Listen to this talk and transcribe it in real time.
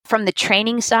from the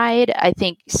training side, I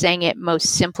think saying it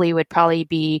most simply would probably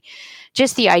be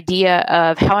just the idea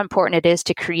of how important it is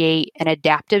to create an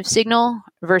adaptive signal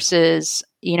versus,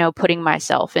 putting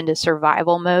myself into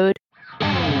survival mode.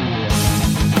 That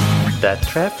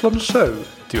Triathlon Show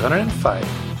 205.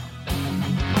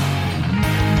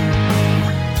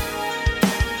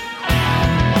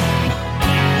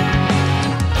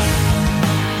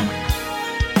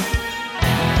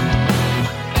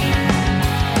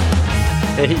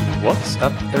 Hey, what's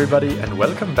up everybody, and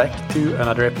welcome back to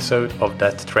another episode of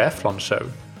That Triathlon Show,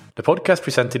 the podcast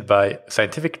presented by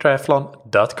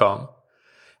scientifictriathlon.com.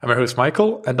 I'm your host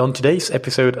Michael, and on today's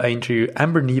episode I interview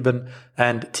Amber Neben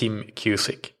and Tim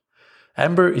Cusick.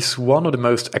 Amber is one of the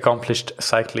most accomplished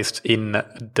cyclists in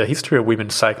the history of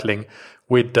women's cycling,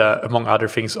 with, among other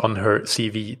things, on her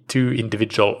CV 2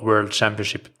 individual World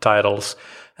Championship titles,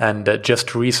 and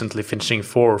just recently finishing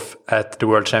 4th at the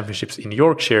World Championships in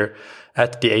Yorkshire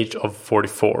at the age of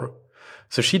 44.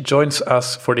 So she joins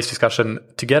us for this discussion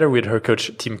together with her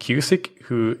coach Tim Cusick,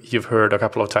 who you've heard a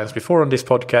couple of times before on this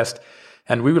podcast,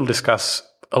 and we will discuss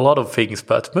a lot of things,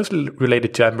 but mostly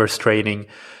related to Amber's training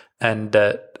and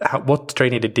what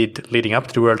training they did leading up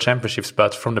to the World Championships,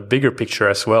 but from the bigger picture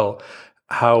as well,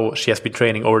 how she has been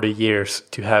training over the years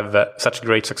to have such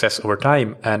great success over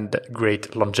time and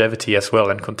great longevity as well,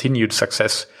 and continued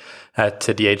success at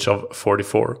the age of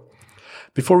 44.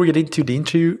 Before we get into the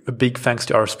interview, a big thanks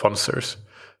to our sponsors.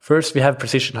 First, we have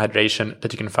Precision Hydration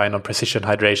that you can find on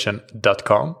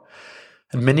precisionhydration.com.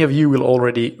 And many of you will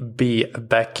already be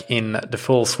back in the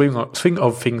full swing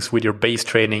of things with your base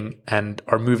training and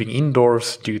are moving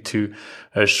indoors due to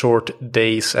short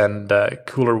days and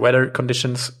cooler weather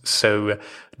conditions. So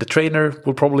the trainer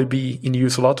will probably be in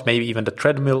use a lot, maybe even the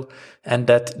treadmill, and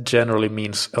that generally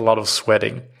means a lot of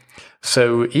sweating.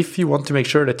 So if you want to make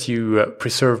sure that you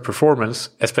preserve performance,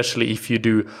 especially if you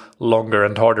do longer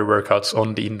and harder workouts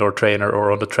on the indoor trainer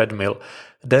or on the treadmill,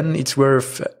 then it's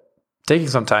worth taking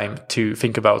some time to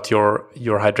think about your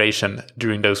hydration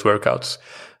during those workouts.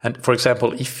 And for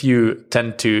example, if you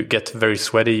tend to get very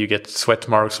sweaty, you get sweat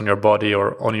marks on your body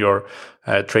or on your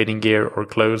training gear or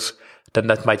clothes, then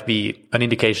that might be an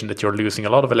indication that you're losing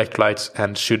a lot of electrolytes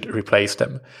and should replace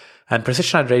them. And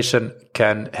Precision Hydration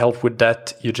can help with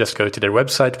that. You just go to their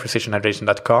website,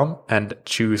 precisionhydration.com, and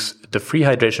choose the free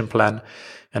hydration plan.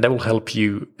 And that will help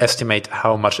you estimate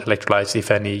how much electrolytes,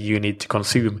 if any, you need to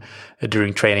consume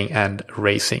during training and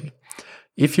racing.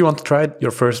 If you want to try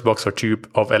your first box or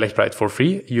tube of electrolyte for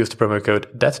free, use the promo code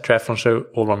ThatTriathlonShow,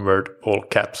 all one word, all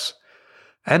caps.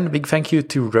 And a big thank you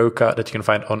to Roka that you can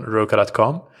find on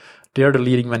roka.com. They are the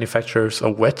leading manufacturers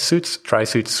of wetsuits,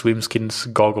 tri-suits, swim skins,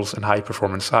 goggles, and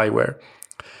high-performance eyewear.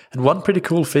 And one pretty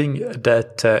cool thing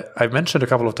that I've mentioned a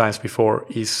couple of times before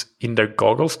is in their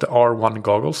goggles, the R1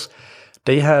 goggles.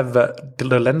 They have the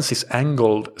lens is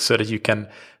angled so that you can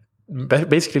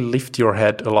basically lift your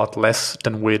head a lot less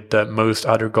than with most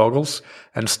other goggles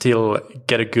and still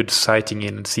get a good sighting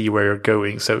in and see where you're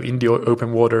going. So in the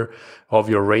open water of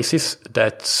your races,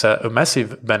 that's a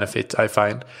massive benefit, I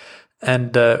find.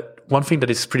 And one thing that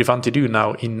is pretty fun to do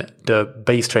now in the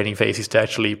base training phase is to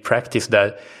actually practice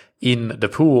that in the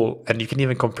pool. And you can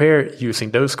even compare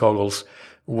using those goggles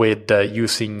with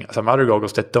using some other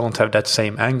goggles that don't have that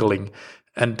same angling.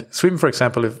 And swim, for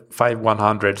example, with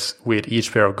 5/100s with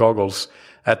each pair of goggles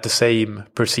at the same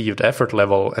perceived effort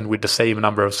level and with the same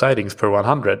number of sightings per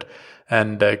 100,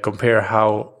 and compare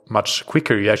how much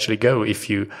quicker you actually go if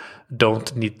you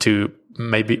don't need to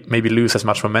maybe lose as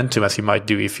much momentum as you might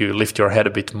do if you lift your head a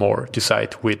bit more to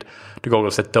sight with the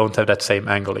goggles that don't have that same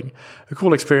angling. A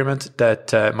cool experiment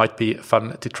that might be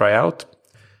fun to try out.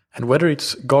 And whether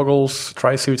it's goggles,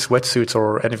 tri-suits, wetsuits,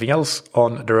 or anything else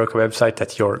on the Roka website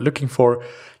that you're looking for,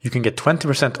 you can get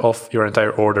 20% off your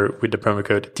entire order with the promo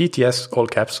code TTS, all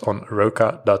caps, on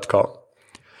roka.com.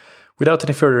 Without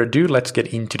any further ado, let's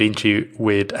get into the interview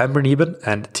with Amber Neben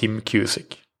and Tim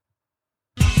Cusick.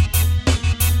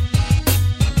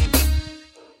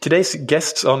 Today's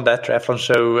guests on That Triathlon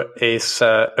Show is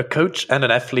a coach and an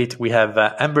athlete. We have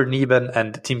Amber Neben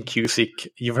and Tim Cusick.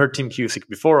 You've heard Tim Cusick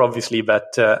before, obviously,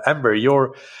 but Amber,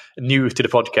 you're new to the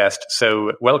podcast.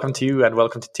 So welcome to you and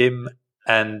welcome to Tim.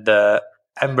 And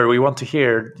Amber, we want to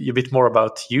hear a bit more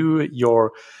about you,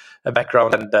 your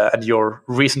background, and your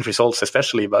recent results,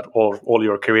 especially, but all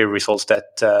your career results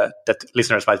that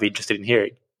listeners might be interested in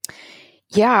hearing.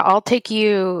 Yeah, I'll take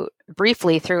you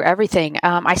briefly through everything.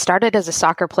 I started as a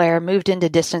soccer player, moved into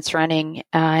distance running,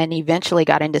 and eventually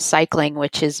got into cycling,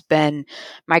 which has been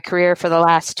my career for the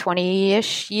last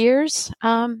 20-ish years.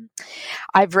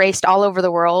 I've raced all over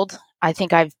the world. I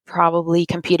think I've probably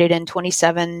competed in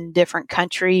 27 different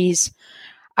countries.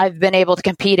 I've been able to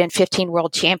compete in 15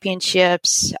 world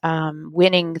championships,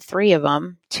 winning 3 of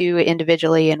them, 2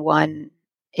 individually and 1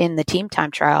 in the team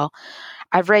time trial.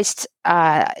 I've raced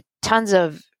tons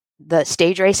of the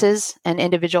stage races and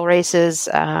individual races,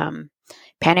 Pan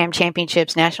Am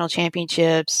championships, national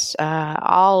championships,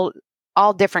 all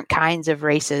different kinds of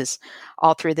races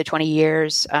all through the 20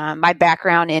 years. My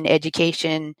background in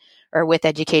education or with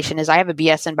education is I have a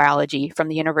BS in biology from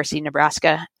the University of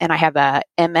Nebraska, and I have a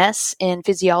MS in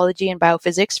physiology and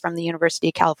biophysics from the University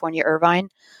of California, Irvine.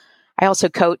 I also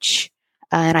coach,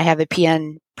 and I have a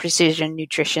PN precision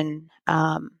nutrition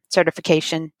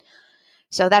certification.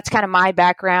 So that's kind of my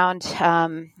background.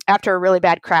 After a really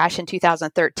bad crash in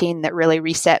 2013 that really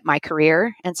reset my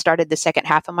career and started the second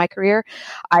half of my career,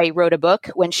 I wrote a book,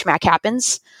 When Schmack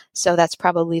Happens. So that's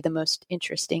probably the most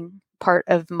interesting part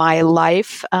of my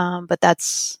life. But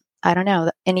that's, I don't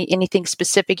know, anything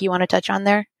specific you want to touch on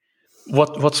there?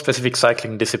 What specific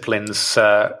cycling disciplines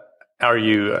are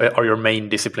your main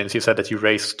disciplines? You said that you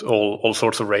raced all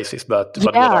sorts of races, but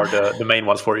what are the main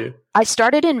ones for you? I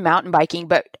started in mountain biking,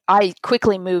 but I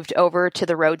quickly moved over to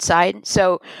the road side.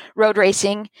 So road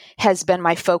racing has been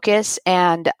my focus,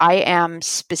 and I am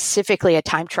specifically a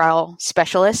time trial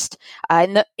specialist.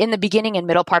 In the beginning and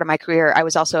middle part of my career, I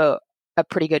was also a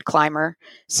pretty good climber,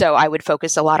 so I would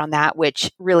focus a lot on that,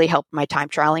 which really helped my time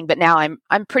trialing. But now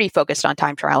I'm pretty focused on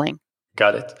time trialing.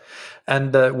 Got it.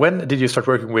 And when did you start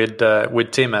working with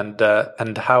Tim,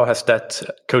 and how has that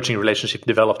coaching relationship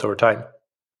developed over time?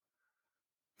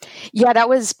 Yeah, that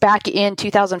was back in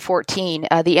 2014,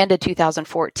 the end of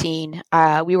 2014.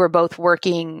 We were both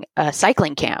working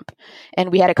cycling camp,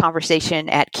 and we had a conversation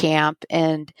at camp.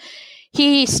 And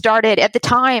he started, at the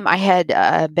time, I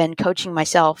had been coaching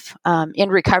myself in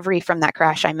recovery from that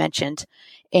crash I mentioned,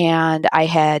 and I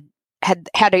had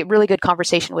a really good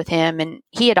conversation with him, and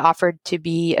he had offered to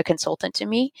be a consultant to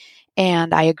me,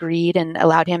 and I agreed and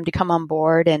allowed him to come on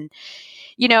board. And,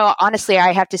 you know, honestly,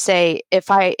 I have to say,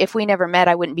 if we never met,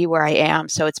 I wouldn't be where I am.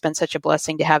 So it's been such a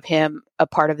blessing to have him a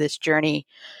part of this journey.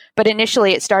 But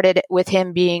initially it started with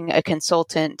him being a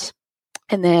consultant,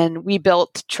 and then we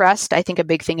built trust. I think a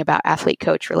big thing about athlete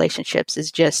coach relationships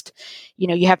is just, you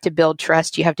know, you have to build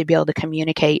trust. You have to be able to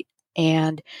communicate.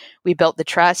 And we built the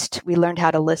trust. We learned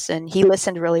how to listen. He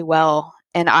listened really well.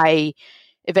 And I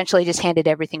eventually just handed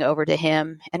everything over to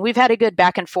him. And we've had a good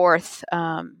back and forth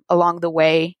along the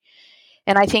way.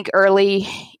 And I think early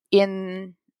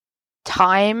in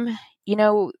time, you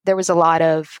know, there was a lot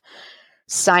of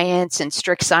science and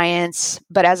strict science.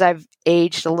 But as I've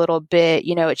aged a little bit,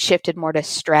 you know, it shifted more to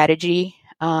strategy.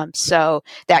 So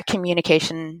that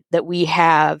communication that we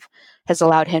have has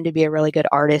allowed him to be a really good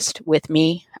artist with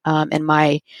me, and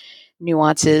my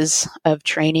nuances of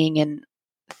training and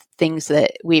things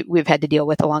that we've had to deal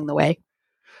with along the way.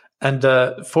 And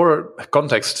for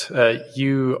context,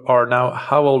 you are now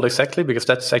how old exactly? Because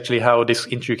that's actually how this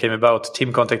interview came about.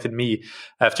 Tim contacted me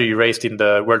after you raced in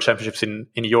the World Championships in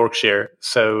Yorkshire.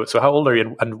 So how old are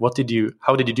you, and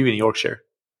how did you do in Yorkshire?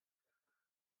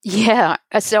 Yeah,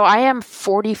 so I am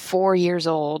 44 years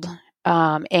old.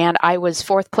 And I was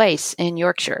 4th place in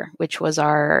Yorkshire, which was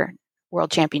our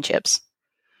World Championships.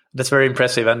 That's very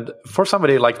impressive. And for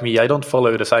somebody like me, I don't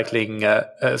follow the cycling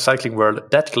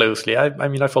world that closely. I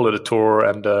mean, I follow the Tour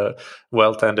and the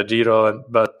Vuelta and the Giro,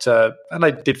 and I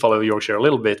did follow Yorkshire a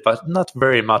little bit, but not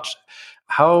very much.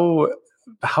 How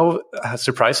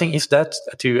surprising is that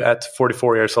to, at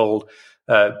 44 years old,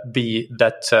 be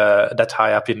that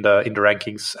high up in the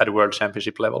rankings at the World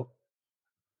Championship level?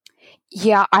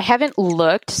 Yeah, I haven't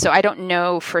looked, so I don't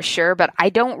know for sure, but I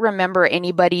don't remember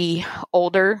anybody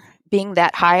older being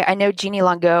that high. I know Jeannie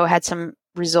Longo had some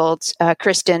results.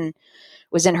 Kristen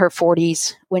was in her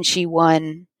 40s when she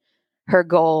won her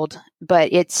gold,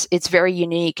 but it's very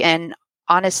unique. And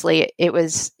honestly, it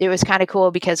was kind of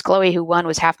cool because Chloe, who won,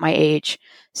 was half my age.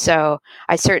 So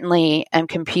I certainly am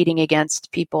competing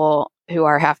against people who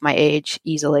are half my age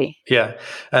easily. Yeah,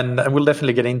 and we'll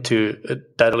definitely get into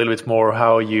that a little bit more,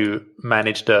 how you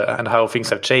managed and how things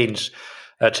have changed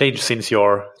since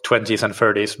your 20s and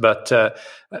 30s. But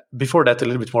before that, a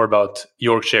little bit more about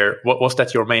Yorkshire. Was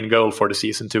that your main goal for the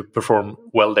season, to perform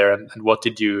well there? And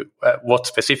what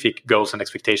specific goals and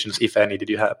expectations, if any, did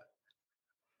you have?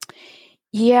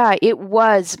 Yeah, it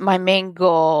was my main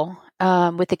goal,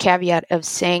 with the caveat of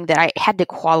saying that I had to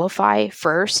qualify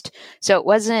first. So it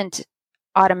wasn't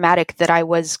automatic that I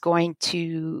was going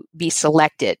to be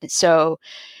selected. So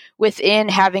within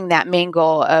having that main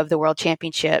goal of the World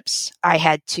Championships, I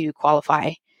had to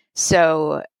qualify.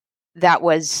 So that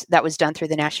was done through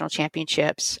the national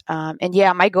championships. And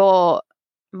yeah, my goal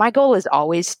is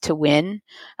always to win.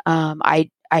 I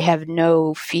I have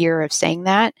no fear of saying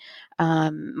that.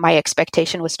 My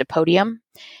expectation was to podium.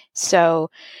 So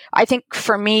I think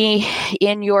for me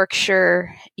in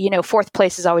Yorkshire, fourth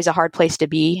place is always a hard place to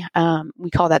be. We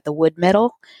call that the wood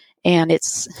medal, and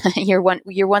it's you're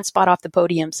one spot off the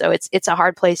podium. So it's a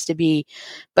hard place to be.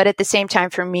 But at the same time,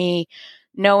 for me,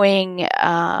 knowing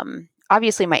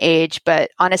obviously my age,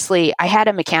 but honestly, I had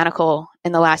a mechanical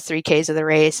in the last 3Ks of the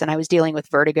race, and I was dealing with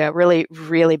vertigo, really,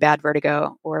 really bad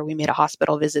vertigo, or we made a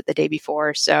hospital visit the day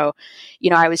before. So,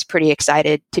 I was pretty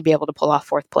excited to be able to pull off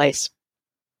fourth place.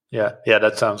 Yeah,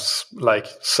 that sounds like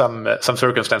some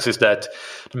circumstances that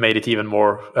made it even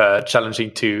more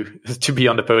challenging to be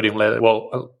on the podium.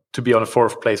 To be on a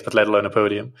fourth place, but let alone a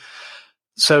podium.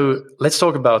 So let's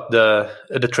talk about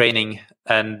the training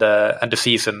and the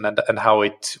season and how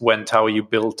it went, how you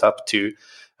built up to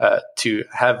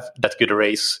have that good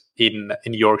race in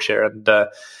Yorkshire, and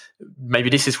maybe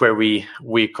this is where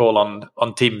we call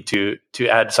on Tim to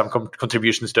add some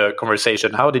contributions to the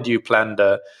conversation. How did you plan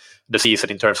the season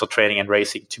in terms of training and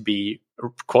racing to be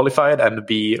qualified and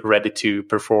be ready to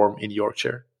perform in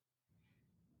Yorkshire?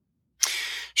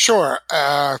 Sure.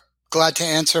 Glad to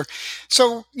answer.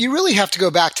 So you really have to go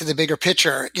back to the bigger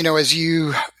picture. As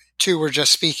you two were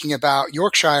just speaking about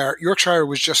Yorkshire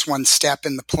was just one step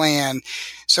in the plan.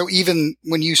 So even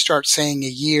when you start saying a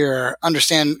year,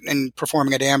 understand in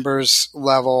performing at Amber's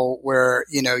level where,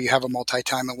 you have a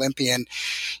multi-time Olympian,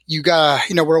 you got,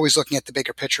 we're always looking at the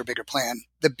bigger picture, bigger plan.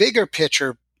 The bigger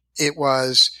picture, it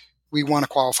was, we want to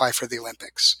qualify for the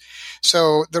Olympics.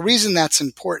 So the reason that's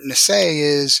important to say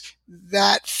is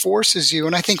that forces you,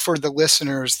 and I think for the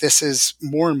listeners, this is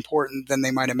more important than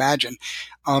they might imagine.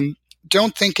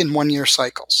 Don't think in 1 year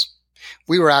cycles.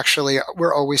 We're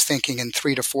always thinking in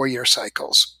 3 to 4 year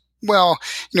cycles. Well,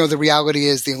 the reality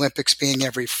is the Olympics being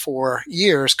every 4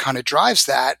 years kind of drives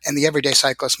that. And the everyday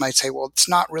cyclist might say, well, it's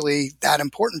not really that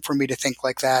important for me to think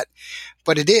like that.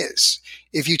 But it is.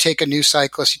 If you take a new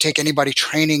cyclist, you take anybody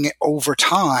training over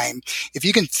time, if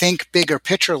you can think bigger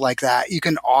picture like that, you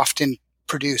can often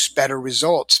produce better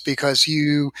results because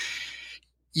you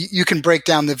can break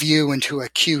down the view into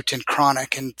acute and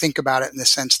chronic and think about it in the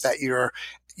sense that your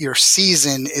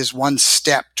season is one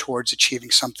step towards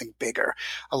achieving something bigger.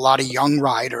 A lot of young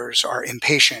riders are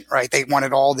impatient, right? They want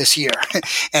it all this year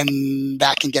and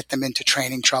that can get them into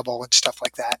training trouble and stuff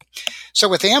like that. So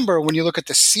with Amber, when you look at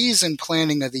the season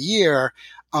planning of the year,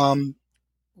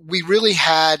 we really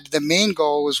had the main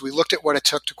goal was we looked at what it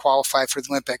took to qualify for the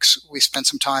Olympics. We spent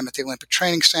some time at the Olympic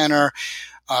Training Center,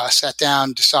 sat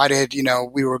down, decided,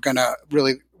 we were going to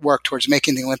really work towards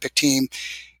making the Olympic team.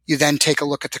 You then take a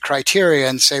look at the criteria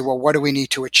and say, well, what do we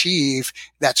need to achieve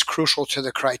that's crucial to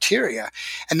the criteria?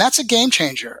 And that's a game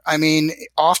changer. I mean,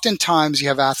 oftentimes you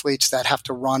have athletes that have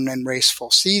to run and race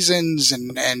full seasons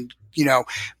and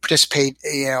participate,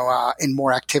 in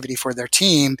more activity for their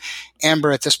team.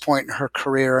 Amber, at this point in her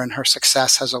career and her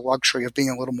success, has a luxury of being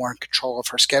a little more in control of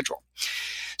her schedule.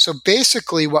 So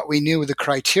basically what we knew with the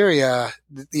criteria,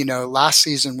 last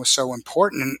season was so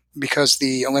important because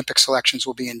the Olympic selections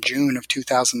will be in June of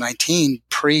 2019,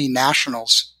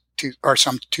 pre-nationals,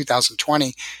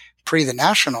 2020, pre the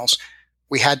nationals.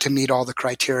 We had to meet all the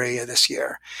criteria this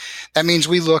year. That means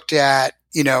we looked at,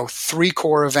 3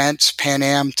 core events, Pan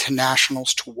Am to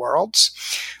nationals to worlds.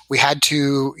 We had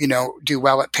to, do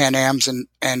well at Pan Ams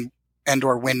and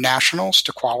or win nationals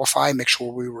to qualify, make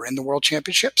sure we were in the world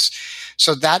championships.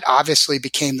 So that obviously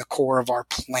became the core of our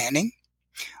planning.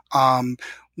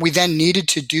 We then needed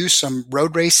to do some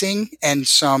road racing and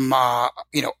some,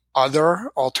 other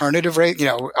alternative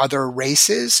other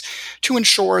races to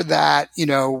ensure that,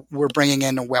 we're bringing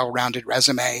in a well-rounded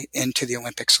resume into the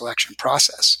Olympic selection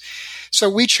process. So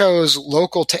we chose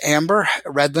local to Amber,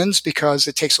 Redlands, because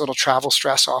it takes a little travel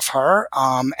stress off her,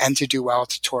 and to do well at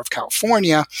the Tour of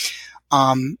California.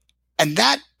 And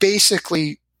that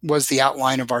basically was the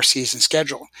outline of our season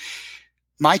schedule.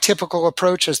 My typical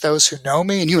approach, as those who know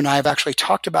me, and you and I have actually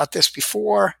talked about this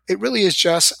before, it really is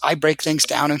just I break things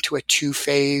down into a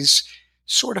 2-phase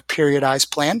sort of periodized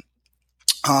plan.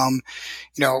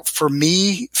 For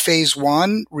me, phase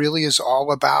 1 really is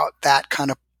all about that kind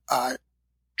of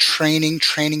training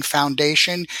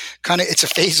foundation. It's a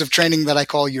phase of training that I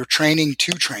call your training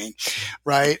to train,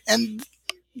 right? And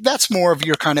that's more of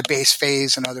your kind of base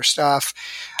phase and other stuff.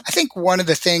 I think one of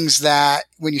the things that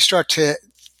when you start to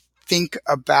think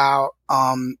about,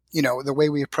 the way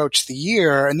we approach the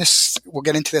year, and this, we'll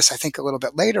get into this, I think, a little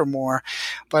bit later more,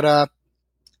 but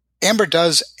Amber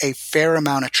does a fair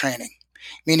amount of training,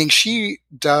 meaning she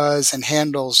does and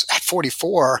handles at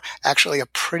 44 actually a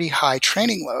pretty high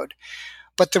training load.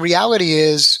 But the reality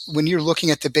is, when you're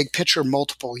looking at the big picture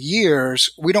multiple years,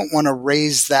 we don't want to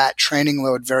raise that training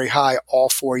load very high all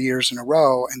 4 years in a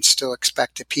row and still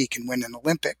expect to peak and win an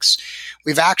Olympics.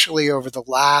 We've actually, over the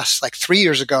last, 3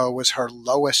 years ago was her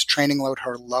lowest training load,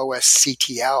 her lowest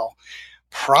CTL,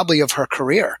 probably of her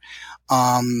career,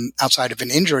 outside of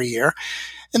an injury year.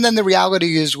 And then the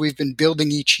reality is we've been building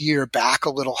each year back a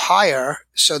little higher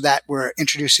so that we're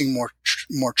introducing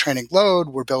more training load.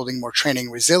 We're building more training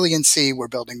resiliency. We're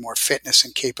building more fitness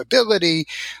and capability,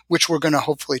 which we're going to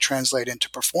hopefully translate into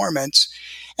performance.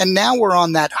 And now we're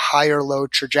on that higher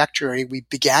load trajectory. We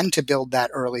began to build that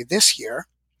early this year.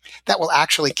 That will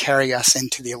actually carry us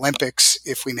into the Olympics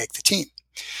if we make the team.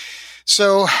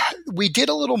 So we did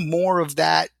a little more of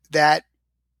that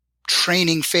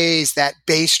training phase, that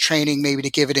base training, maybe to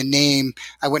give it a name.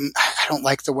 I don't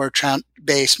like the word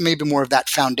base, maybe more of that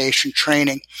foundation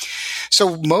training.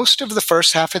 So most of the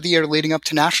first half of the year leading up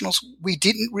to nationals, we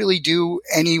didn't really do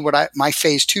any my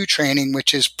phase 2 training,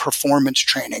 which is performance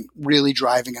training, really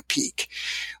driving a peak.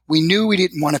 We knew we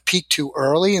didn't want to peak too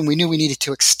early, and we knew we needed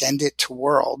to extend it to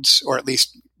Worlds, or at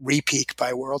least re-peak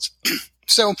by Worlds.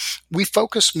 So we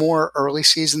focused more early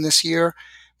season this year,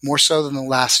 more so than the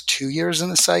last 2 years in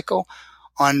the cycle,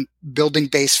 on building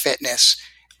base fitness,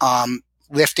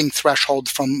 lifting threshold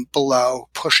from below,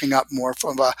 pushing up more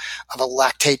of a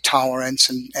lactate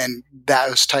tolerance and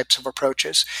those types of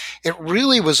approaches. It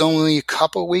really was only a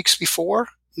couple weeks before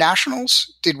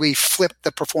nationals did we flip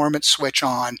the performance switch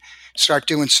on, start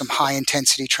doing some high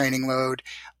intensity training load,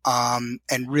 and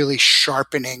really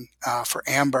sharpening for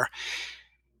Amber.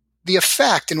 The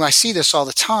effect, and I see this all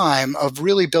the time, of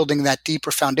really building that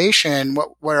deeper foundation,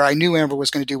 where I knew Amber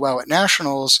was going to do well at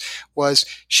nationals, was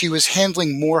she was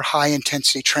handling more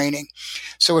high-intensity training.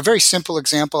 So a very simple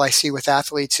example I see with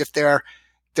athletes, if their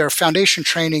foundation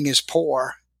training is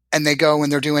poor and they go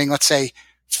and they're doing, let's say,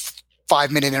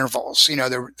 5-minute intervals,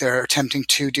 they're attempting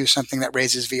to do something that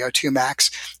raises VO2 max,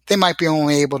 they might be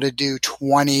only able to do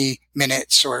 20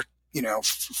 minutes or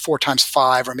 4 times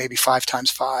 5 or maybe 5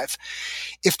 times 5.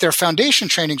 If their foundation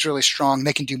training is really strong,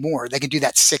 they can do more. They can do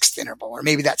that 6th interval or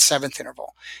maybe that 7th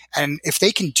interval. And if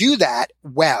they can do that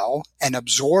well and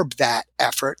absorb that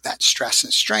effort, that stress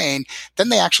and strain, then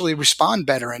they actually respond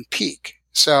better and peak.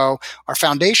 So our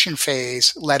foundation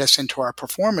phase led us into our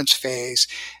performance phase.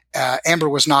 Amber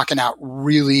was knocking out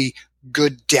really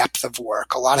good depth of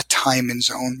work, a lot of time in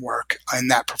zone work in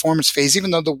that performance phase,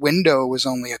 even though the window was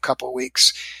only a couple of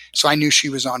weeks. So I knew she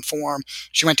was on form.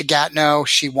 She went to Gatineau.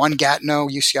 She won Gatineau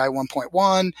UCI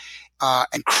 1.1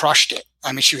 and crushed it.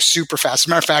 I mean, she was super fast. As a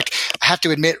matter of fact, I have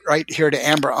to admit right here to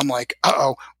Amber, I'm like,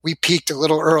 we peaked a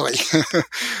little early.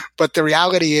 But the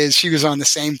reality is she was on the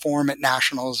same form at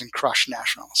nationals and crushed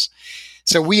nationals.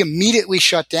 So we immediately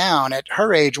shut down. At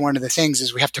her age, one of the things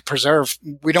is we have to preserve.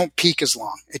 We don't peak as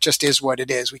long. It just is what it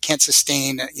is. We can't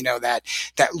sustain,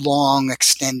 that long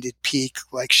extended peak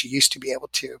like she used to be able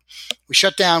to. We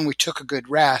shut down. We took a good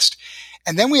rest.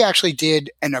 And then we actually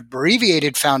did an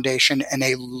abbreviated foundation and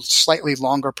a slightly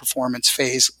longer performance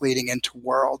phase leading into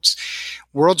Worlds.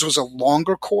 Worlds was a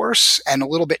longer course and a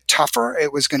little bit tougher.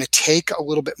 It was going to take a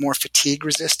little bit more fatigue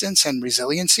resistance and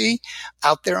resiliency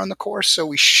out there on the course. So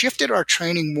we shifted our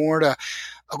training more to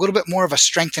a little bit more of a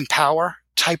strength and power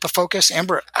type of focus.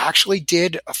 Amber actually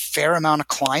did a fair amount of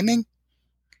climbing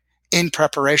in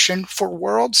preparation for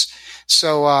Worlds.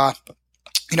 So,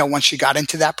 once she got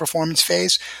into that performance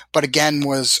phase, but again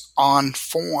was on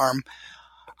form,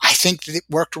 I think that it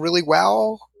worked really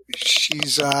well.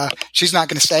 She's not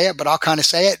going to say it, but I'll kind of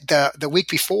say it. The week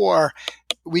before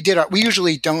we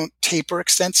usually don't taper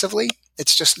extensively.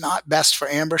 It's just not best for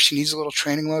Amber. She needs a little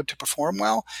training load to perform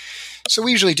well. So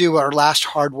we usually do our last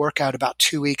hard workout about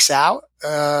 2 weeks out,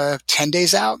 10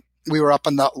 days out. We were up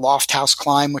on the Loft House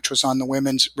climb, which was on the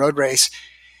women's road race.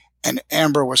 And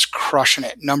Amber was crushing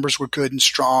it. Numbers were good and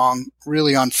strong,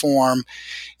 really on form.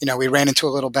 We ran into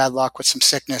a little bad luck with some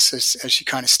sickness, as she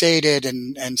kind of stated,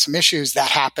 and some issues.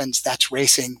 That happens. That's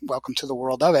racing. Welcome to the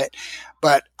world of it.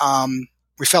 But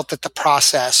we felt that the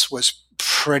process was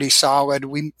pretty solid.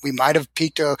 We might have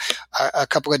peaked a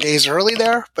couple of days early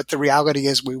there, but the reality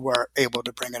is we were able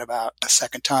to bring it about a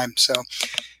second time. So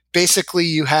basically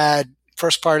you had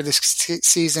first part of this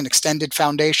season, extended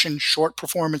foundation, short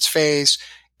performance phase,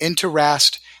 into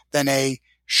rest, then a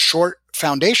short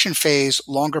foundation phase,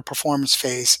 longer performance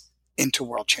phase into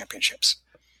World Championships.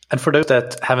 And for those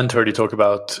that haven't heard you talk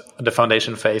about the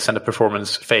foundation phase and the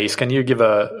performance phase, can you give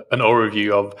an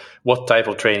overview of what type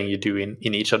of training you do in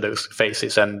each of those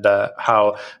phases and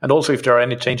how, and also if there are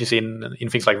any changes in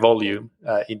things like volume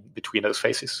in between those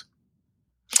phases?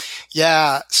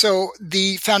 Yeah. So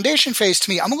the foundation phase to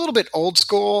me, I'm a little bit old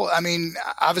school. I mean,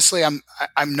 obviously I'm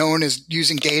known as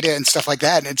using data and stuff like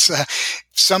that. And it's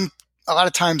a lot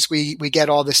of times we get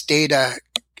all this data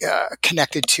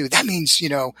connected to, that means,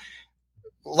 a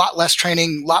lot less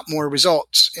training, a lot more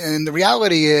results. And the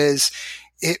reality is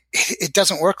it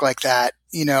doesn't work like that.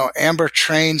 Amber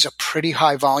trains a pretty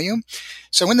high volume.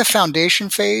 So in the foundation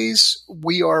phase,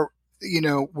 we're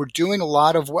doing a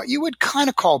lot of what you would kind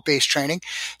of call base training.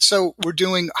 So we're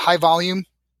doing high volume,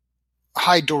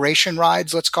 high duration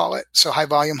rides, let's call it. So high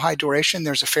volume, high duration.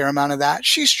 There's a fair amount of that.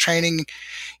 She's training,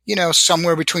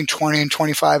 somewhere between 20 and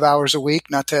 25 hours a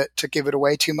week, not to give it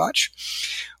away too much.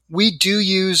 We do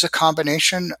use a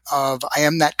combination of, I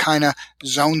am that kind of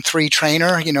zone 3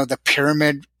 trainer, the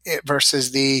pyramid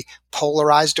versus the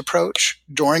polarized approach.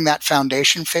 During that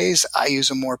foundation phase, I use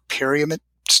a more pyramid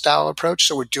style approach.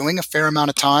 So we're doing a fair amount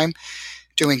of time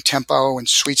doing tempo and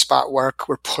sweet spot work.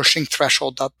 We're pushing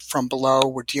threshold up from below.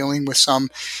 We're dealing with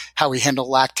how we handle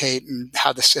lactate and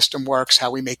how the system works,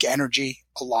 how we make energy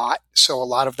a lot. So a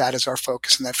lot of that is our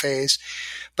focus in that phase.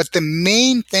 But the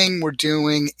main thing we're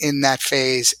doing in that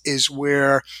phase is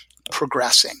we're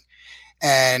progressing.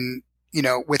 And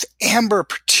with Amber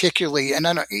particularly, and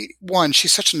one,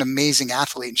 she's such an amazing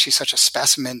athlete and she's such a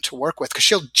specimen to work with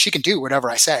because she can do whatever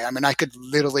I say. I mean, I could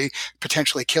literally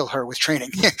potentially kill her with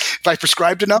training. If I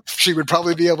prescribed enough, she would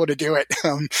probably be able to do it.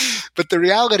 But the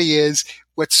reality is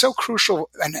what's so crucial,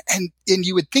 and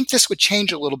you would think this would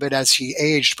change a little bit as she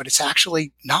aged, but it's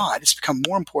actually not. It's become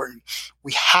more important.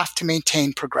 We have to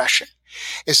maintain progression.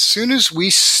 As soon as we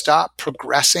stop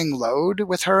progressing load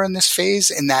with her in this phase,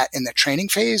 in the training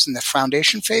phase, in the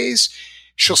foundation phase,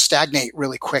 she'll stagnate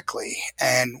really quickly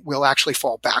and we'll actually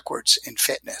fall backwards in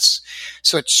fitness.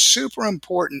 So it's super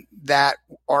important that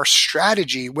our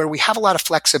strategy, where we have a lot of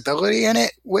flexibility in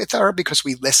it with her because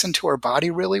we listen to her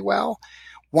body really well,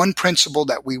 one principle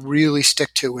that we really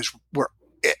stick to is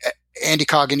Andy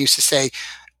Coggan used to say,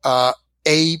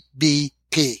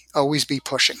 ABP, always be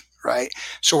pushing. Right?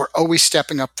 So we're always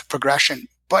stepping up the progression,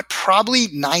 but probably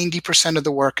 90% of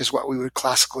the work is what we would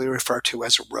classically refer to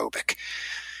as aerobic.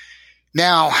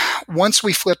 Now, once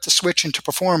we flip the switch into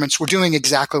performance, we're doing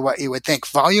exactly what you would think.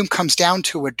 Volume comes down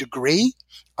to a degree.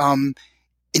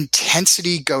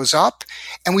 Intensity goes up,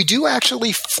 and we do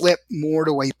actually flip more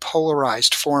to a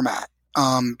polarized format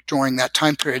during that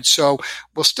time period. So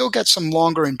we'll still get some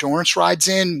longer endurance rides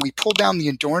in. We pull down the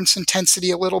endurance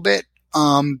intensity a little bit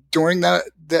during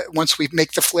once we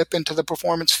make the flip into the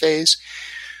performance phase.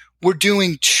 We're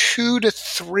doing 2 to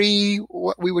 3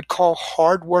 what we would call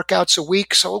hard workouts a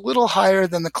week, so a little higher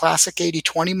than the classic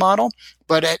 80-20 model,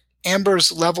 but at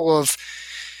Amber's level of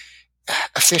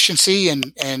efficiency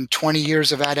and 20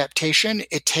 years of adaptation,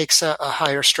 it takes a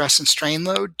higher stress and strain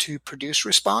load to produce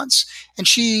response, and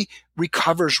she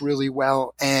recovers really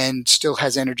well and still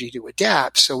has energy to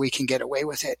adapt, so we can get away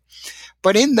with it.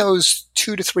 But in those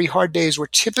 2 to 3 hard days, we're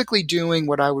typically doing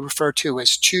what I would refer to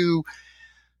as 2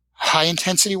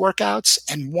 high-intensity workouts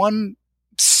and 1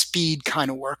 speed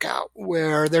kind of workout,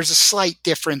 where there's a slight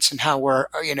difference in how we're,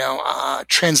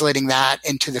 translating that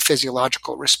into the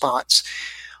physiological response.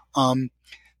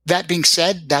 That being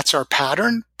said, that's our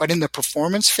pattern. But in the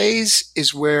performance phase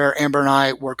is where Amber and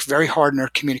I work very hard in our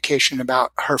communication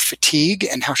about her fatigue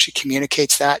and how she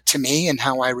communicates that to me and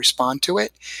how I respond to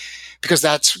it. Because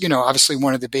that's, obviously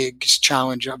one of the biggest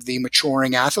challenge of the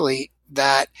maturing athlete,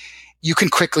 that you can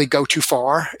quickly go too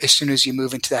far as soon as you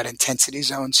move into that intensity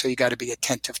zone. So you got to be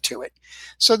attentive to it.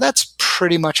 So that's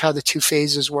pretty much how the 2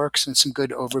 phases works, and some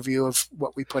good overview of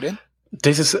what we put in.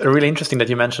 This is really interesting that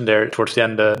you mentioned there towards the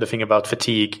end the thing about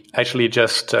fatigue. Actually,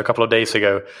 just a couple of days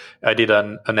ago, I did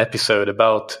an episode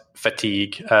about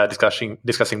fatigue, discussing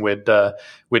with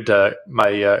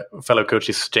my fellow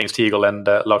coaches James Teagle and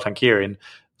Lachlan Kieran.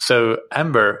 So,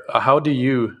 Amber, how do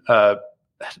you,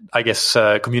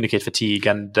 communicate fatigue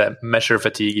and measure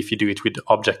fatigue if you do it with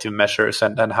objective measures,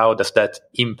 and how does that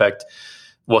impact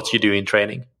what you do in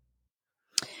training?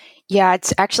 Yeah,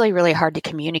 it's actually really hard to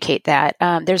communicate that.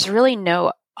 There's really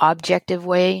no objective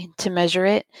way to measure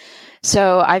it.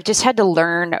 So I've just had to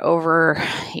learn over,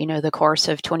 the course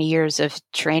of 20 years of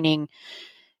training,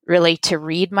 really to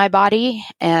read my body,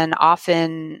 and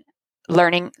often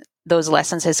learning those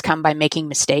lessons has come by making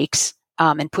mistakes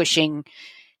and pushing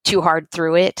too hard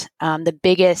through it. The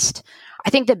biggest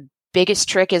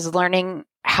trick is learning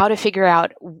how to figure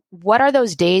out what are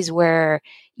those days where,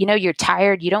 you're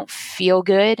tired, you don't feel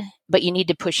good, but you need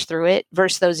to push through it,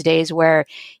 versus those days where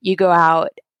you go out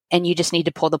and you just need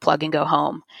to pull the plug and go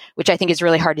home, which I think is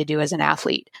really hard to do as an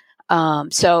athlete.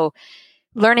 So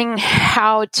learning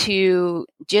how to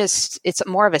it's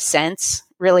more of a sense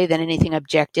really than anything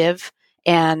objective.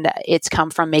 And it's come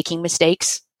from making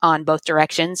mistakes on both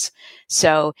directions.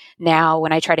 So now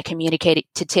when I try to communicate it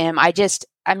to Tim, I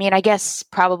guess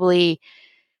probably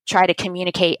try to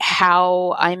communicate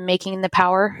how I'm making the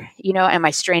power. Am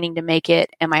I straining to make it?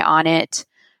 Am I on it?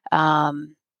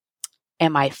 Am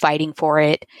I fighting for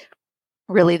it?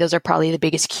 Really, those are probably the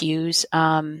biggest cues.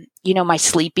 My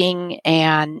sleeping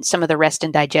and some of the rest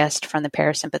and digest from the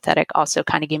parasympathetic also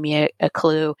kind of give me a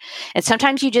clue. And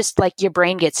sometimes you just your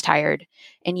brain gets tired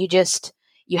and you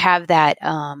have that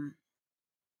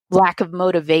lack of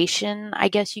motivation, I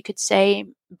guess you could say,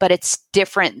 but it's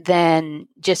different than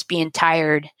just being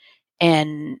tired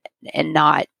and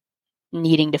not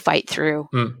needing to fight through.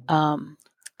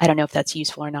 I don't know if that's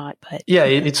useful or not, but yeah,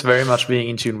 it's very much being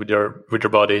in tune with your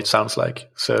body. It sounds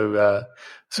like so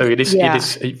it is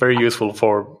very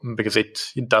useful because it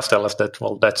does tell us that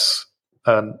that's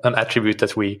an attribute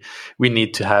that we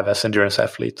need to have as endurance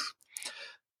athletes.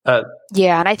 And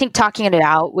I think talking it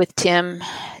out with Tim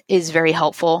is very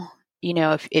helpful.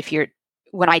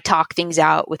 When I talk things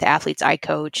out with the athletes I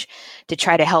coach to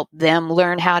try to help them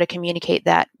learn how to communicate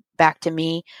that back to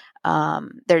me.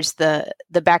 There's the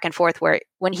back and forth where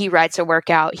when he writes a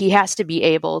workout, he has to be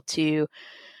able to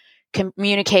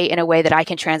communicate in a way that I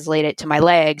can translate it to my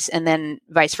legs, and then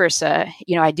vice versa.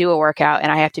 I do a workout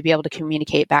and I have to be able to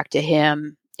communicate back to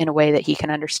him in a way that he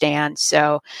can understand.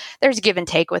 So there's give and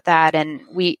take with that. And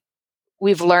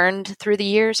we've learned through the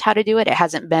years how to do it. It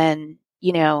hasn't been,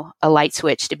 a light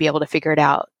switch to be able to figure it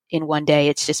out in one day.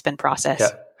 It's just been process.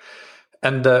 Yeah.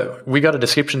 And we got a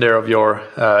description there of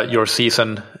your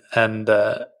season and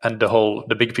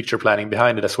the big picture planning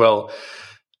behind it as well.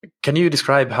 Can you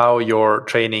describe how your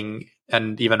training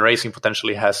and even racing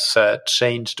potentially has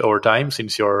changed over time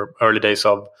since your early days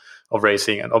of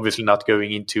racing, and obviously not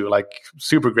going into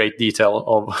super great detail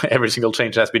of every single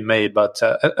change that has been made, but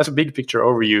as a big picture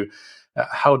overview,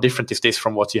 how different is this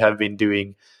from what you have been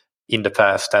doing in the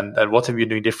past, and what have you been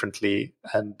doing differently,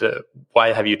 and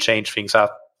why have you changed things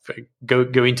up? Go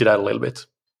into that a little bit.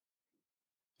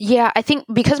 Yeah, I think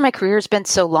because my career has been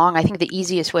so long, I think the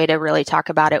easiest way to really talk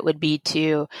about it would be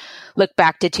to look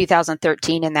back to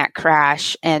 2013 and that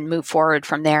crash and move forward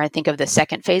from there and think of the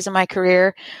second phase of my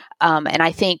career. And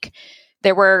I think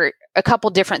there were a couple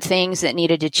different things that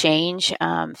needed to change.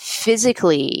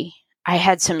 Physically, I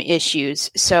had some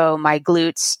issues. So my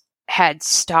glutes had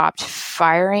stopped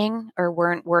firing or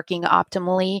weren't working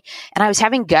optimally, and I was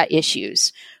having gut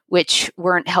issues, which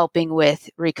weren't helping with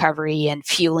recovery and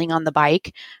fueling on the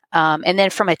bike. And then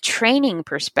from a training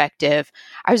perspective,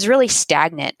 I was really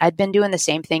stagnant. I'd been doing the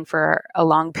same thing for a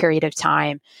long period of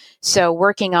time. So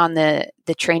working on the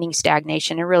training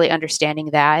stagnation and really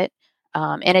understanding that.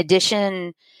 In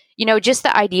addition, just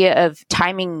the idea of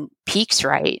timing peaks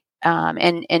right,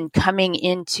 and coming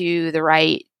into the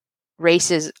right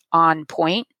races on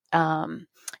point,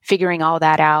 figuring all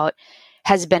that out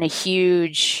has been a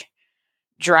huge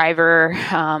driver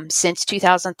since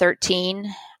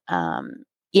 2013.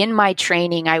 In my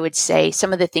training, I would say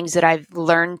some of the things that I've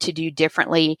learned to do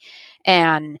differently,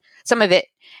 and some of it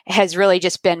has really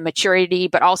just been maturity,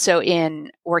 but also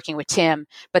in working with Tim.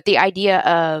 But the idea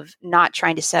of not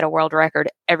trying to set a world record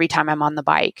every time I'm on the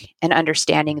bike, and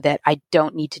understanding that I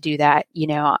don't need to do that.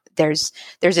 There's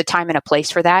a time and a place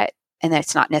for that, and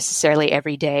that's not necessarily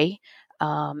every day.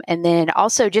 And then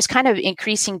also just kind of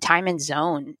increasing time in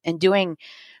zone and doing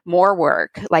more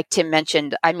work. Like Tim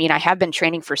mentioned, I have been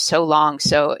training for so long.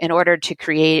 So in order to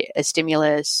create a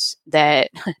stimulus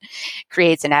that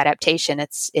creates an adaptation,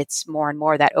 it's more and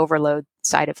more that overload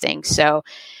side of things. So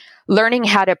learning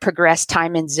how to progress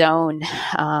time in zone,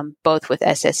 both with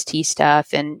SST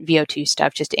stuff and VO2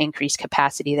 stuff, just to increase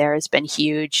capacity there has been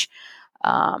huge.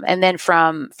 And then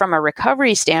from a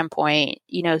recovery standpoint,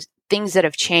 things that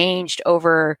have changed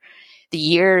over the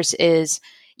years is,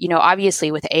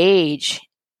 obviously with age,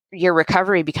 your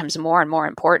recovery becomes more and more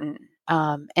important.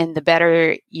 And the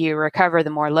better you recover, the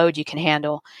more load you can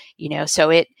handle, so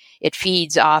it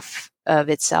feeds off of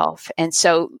itself. And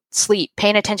so sleep,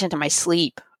 paying attention to my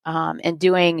sleep, and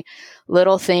doing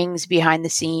little things behind the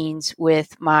scenes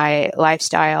with my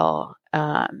lifestyle,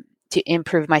 to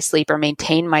improve my sleep or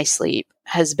maintain my sleep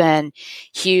has been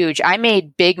huge. I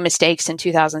made big mistakes in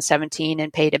 2017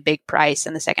 and paid a big price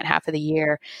in the second half of the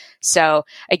year. So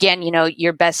again,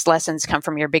 your best lessons come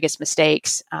from your biggest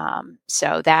mistakes.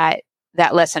 So that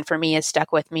lesson for me has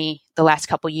stuck with me the last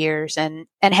couple years and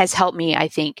has helped me, I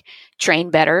think, train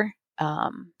better,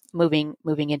 moving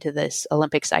into this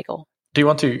Olympic cycle. Do you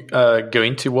want to go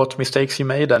into what mistakes you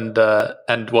made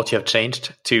and what you have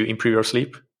changed to improve your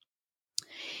sleep?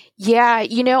 Yeah,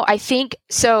 I think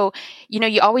so.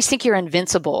 You always think you're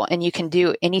invincible and you can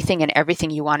do anything and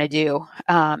everything you want to do.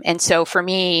 And so for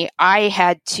me, I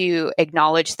had to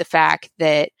acknowledge the fact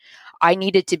that I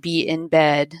needed to be in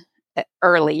bed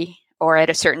early or at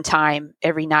a certain time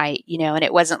every night, and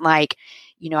it wasn't like,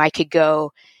 I could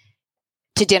go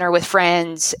to dinner with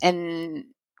friends and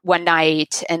one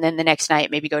night and then the next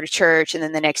night maybe go to church and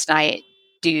then the next night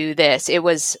do this. It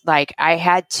was like I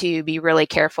had to be really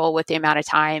careful with the amount of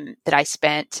time that I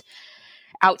spent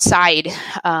outside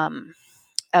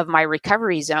of my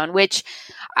recovery zone, which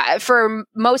for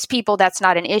most people, that's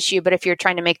not an issue. But if you're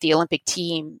trying to make the Olympic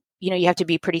team, you have to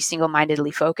be pretty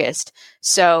single-mindedly focused.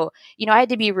 So, I had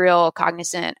to be real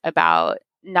cognizant about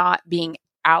not being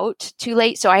out too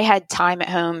late. So I had time at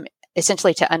home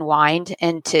essentially to unwind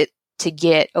and to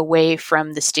get away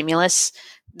from the stimulus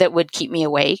that would keep me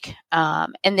awake.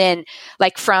 And then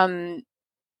like from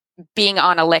being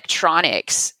on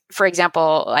electronics, for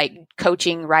example, like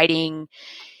coaching, writing,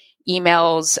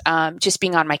 emails, just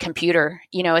being on my computer,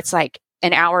 it's like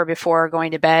an hour before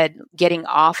going to bed, getting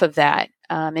off of that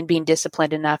and being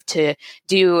disciplined enough to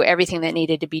do everything that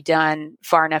needed to be done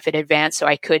far enough in advance so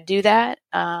I could do that.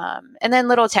 And then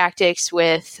little tactics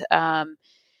with,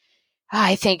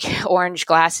 I think, orange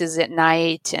glasses at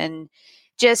night and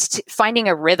just finding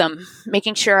a rhythm,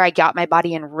 making sure I got my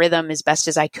body in rhythm as best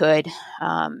as I could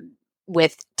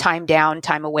with time down,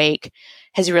 time awake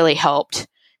has really helped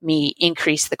me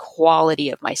increase the quality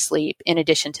of my sleep in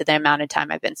addition to the amount of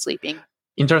time I've been sleeping.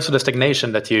 In terms of the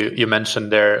stagnation that you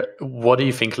mentioned there, what do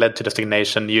you think led to the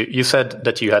stagnation? You said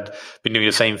that you had been doing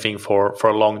the same thing for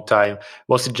a long time.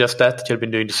 Was it just that you had been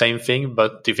doing the same thing,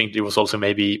 but do you think it was also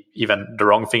maybe even the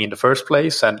wrong thing in the first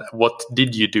place? And what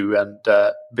did you do and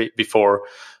before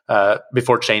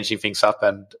changing things up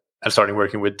and starting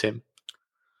working with Tim?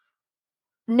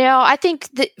 No, I think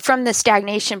that from the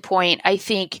stagnation point, I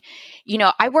think,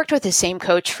 I worked with the same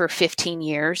coach for 15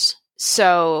 years.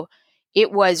 So it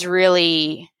was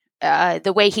really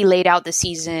the way he laid out the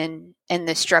season and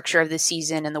the structure of the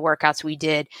season and the workouts we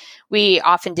did. We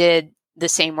often did the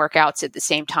same workouts at the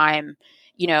same time,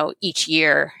 each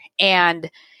year. And,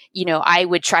 I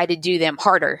would try to do them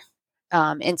harder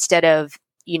instead of,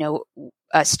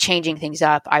 us changing things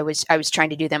up. I was trying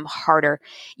to do them harder.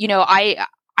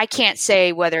 I can't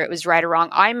say whether it was right or wrong.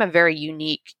 I'm a very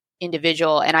unique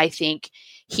individual, and I think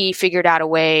he figured out a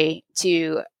way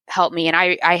to help me. And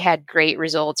I had great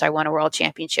results. I won a world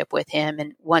championship with him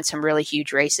and won some really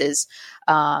huge races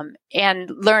and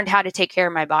learned how to take care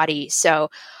of my body. So,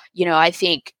 I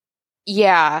think,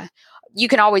 yeah, you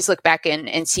can always look back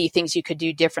and see things you could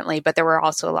do differently, but there were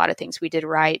also a lot of things we did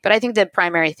right. But I think the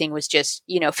primary thing was just,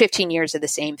 15 years of the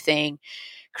same thing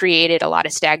created a lot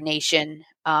of stagnation.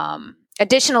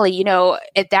 Additionally,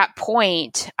 at that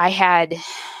point, I had,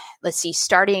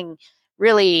 starting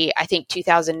really, I think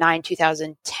 2009,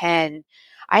 2010,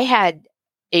 I had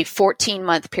a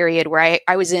 14-month period where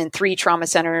I was in 3 trauma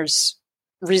centers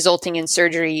resulting in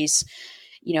surgeries.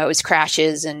 It was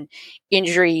crashes and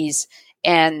injuries.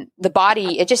 And the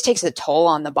body, it just takes a toll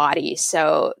on the body.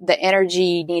 So the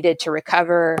energy needed to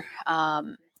recover.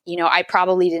 I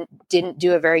probably didn't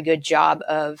do a very good job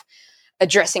of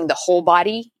addressing the whole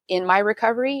body in my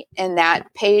recovery. And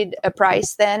that paid a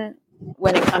price then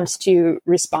when it comes to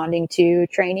responding to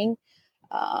training.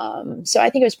 So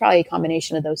I think it was probably a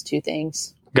combination of those two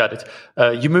things. Got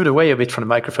it. You moved away a bit from the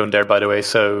microphone there, by the way.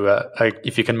 So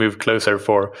if you can move closer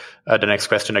for the next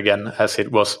question again, as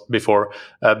it was before.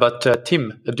 But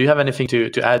Tim, do you have anything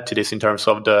to add to this in terms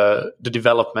of the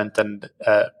development and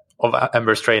of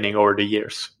Amber's training over the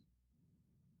years?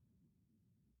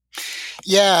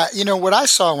 Yeah, what I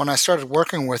saw when I started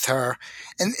working with her,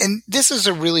 and this is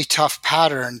a really tough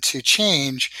pattern to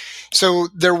change. So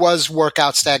there was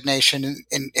workout stagnation.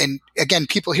 And again,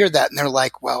 people hear that and they're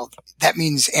like, well, that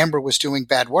means Amber was doing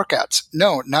bad workouts.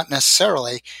 No, not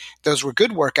necessarily. Those were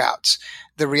good workouts.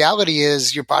 The reality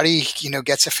is your body,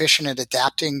 gets efficient at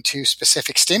adapting to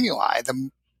specific stimuli.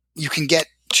 You can get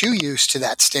too used to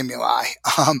that stimuli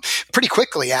pretty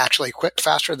quickly, actually,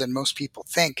 faster than most people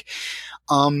think.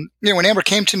 When Amber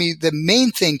came to me, the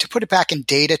main thing, to put it back in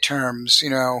data terms,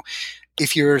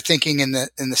 if you're thinking in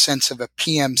the sense of a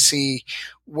PMC,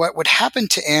 what would happen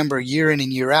to Amber year in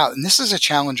and year out, and this is a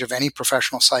challenge of any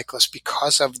professional cyclist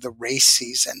because of the race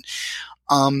season,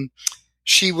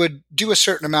 she would do a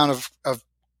certain amount of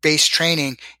base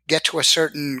training, get to a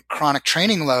certain chronic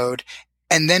training load,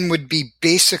 and then would be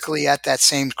basically at that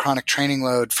same chronic training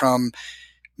load from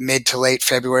mid to late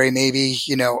February, maybe,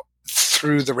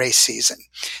 through the race season.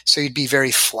 So you'd be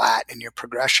very flat in your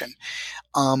progression.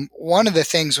 One of the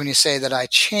things when you say that I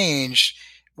changed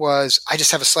was I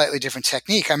just have a slightly different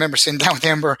technique. I remember sitting down with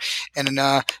Amber and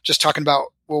just talking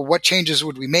about, well, what changes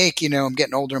would we make? I'm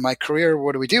getting older in my career.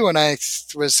 What do we do? And I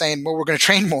was saying, well, we're going to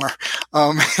train more.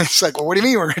 It's like, well, what do you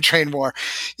mean we're going to train more?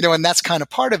 And that's kind of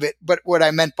part of it. But what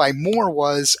I meant by more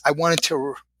was I wanted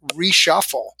to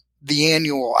reshuffle the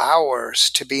annual hours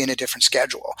to be in a different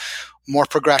schedule. More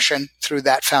progression through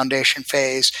that foundation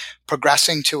phase,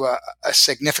 progressing to a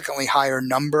significantly higher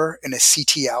number in a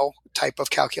CTL type of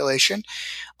calculation,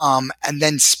 and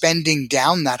then spending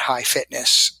down that high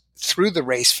fitness through the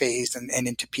race phase and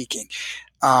into peaking,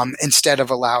 instead of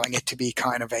allowing it to be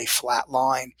kind of a flat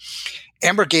line.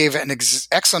 Amber gave an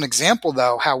excellent example,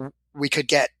 though, how we could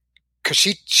get, because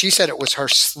she said it was her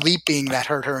sleeping that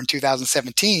hurt her in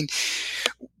 2017.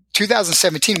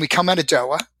 2017, we come out of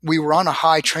Doha. We were on a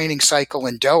high training cycle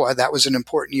in Doha. That was an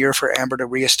important year for Amber to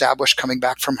reestablish coming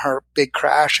back from her big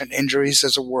crash and injuries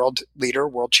as a world leader,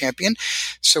 world champion.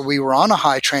 So we were on a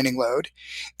high training load,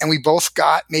 and we both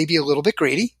got maybe a little bit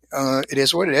greedy. It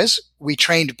is what it is. We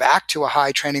trained back to a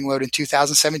high training load in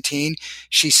 2017.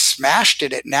 She smashed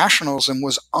it at nationals and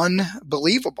was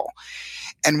unbelievable.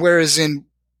 And whereas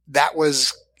that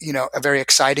was, a very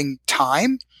exciting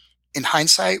time, in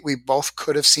hindsight, we both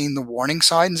could have seen the warning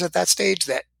signs at that stage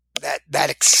that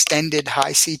extended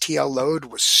high CTL load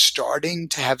was starting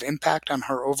to have impact on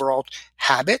her overall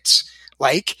habits.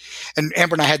 And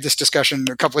Amber and I had this discussion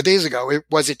a couple of days ago.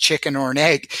 Was it chicken or an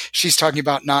egg? She's talking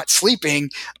about not sleeping.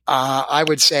 I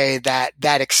would say that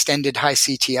extended high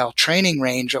CTL training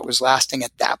range that was lasting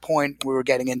at that point, we were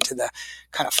getting into the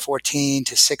kind of 14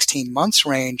 to 16 months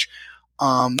range,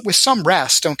 with some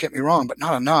rest, don't get me wrong, but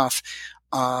not enough.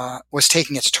 Was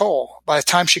taking its toll. By the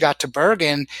time she got to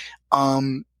Bergen,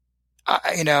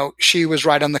 she was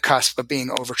right on the cusp of being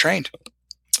overtrained,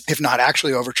 if not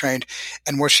actually overtrained.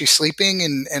 And was she sleeping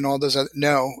and all those other?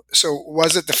 No. So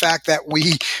was it the fact that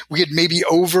we had maybe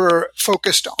over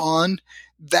focused on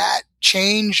that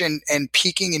change and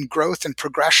peaking in growth and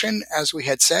progression, as we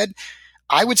had said?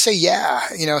 I would say, yeah,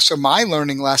 so my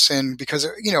learning lesson, because,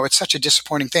 it's such a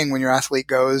disappointing thing when your athlete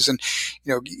goes and,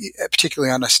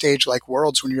 particularly on a stage like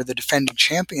Worlds, when you're the defending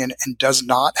champion and does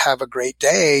not have a great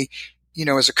day,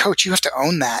 as a coach, you have to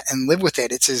own that and live with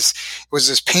it. It was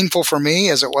as painful for me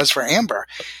as it was for Amber,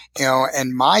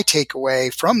 and my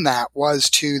takeaway from that was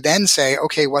to then say,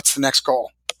 okay, what's the next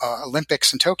goal?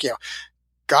 Olympics in Tokyo.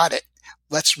 Got it.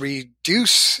 Let's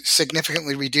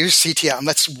significantly reduce CTL, and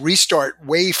let's restart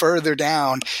way further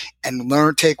down and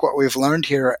take what we've learned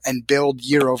here and build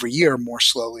year over year more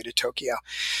slowly to Tokyo.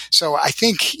 So I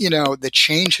think, the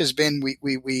change has been,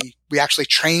 we actually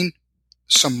train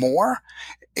some more,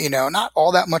 not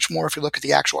all that much more if you look at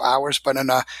the actual hours, but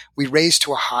we raise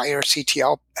to a higher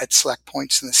CTL at select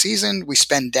points in the season. We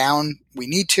spend down. We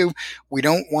need to. We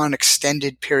don't want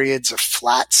extended periods of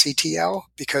flat CTL,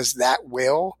 because that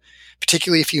will,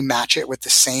 particularly if you match it with the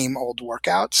same old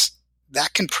workouts,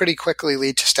 that can pretty quickly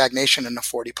lead to stagnation in a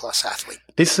 40-plus athlete.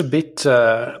 This is a bit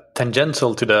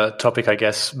tangential to the topic, I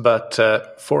guess, but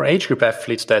for age group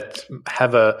athletes that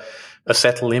have a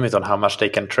set limit on how much they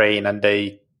can train and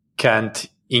they can't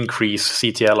increase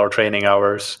CTL or training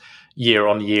hours year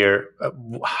on year,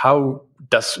 how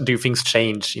do things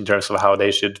change in terms of how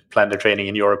they should plan their training,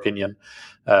 in your opinion,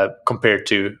 compared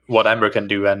to what Amber can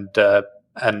do and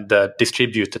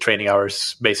distribute the training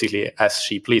hours basically as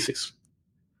she pleases?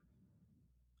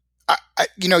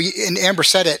 And Amber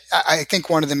said it, I think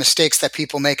one of the mistakes that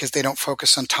people make is they don't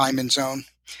focus on time and zone.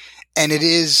 And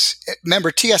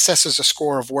remember, TSS is a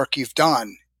score of work you've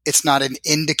done. It's not an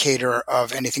indicator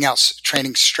of anything else.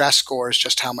 Training stress score is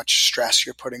just how much stress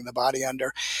you're putting the body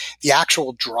under. The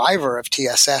actual driver of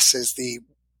TSS is the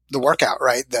workout,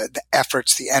 right? The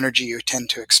efforts, the energy you tend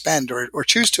to expend or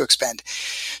choose to expend.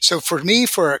 So for me,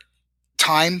 for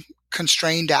time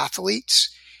constrained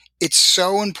athletes, it's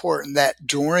so important that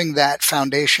during that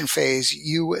foundation phase,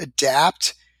 you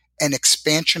adapt an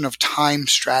expansion of time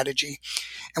strategy.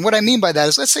 And what I mean by that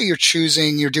is, let's say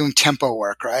you're doing tempo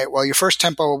work, right? Well, your first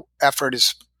tempo effort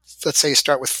is, let's say you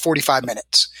start with 45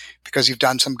 minutes because you've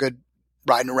done some good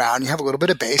riding around. You have a little bit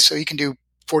of base, so you can do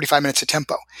 45 minutes of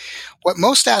tempo. What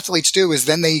most athletes do is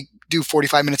then they do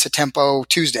 45 minutes of tempo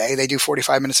Tuesday, they do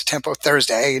 45 minutes of tempo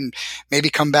Thursday, and maybe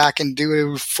come back and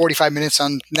do 45 minutes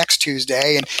on next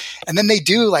Tuesday. And then they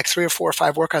do like 3 or 4 or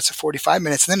 5 workouts of 45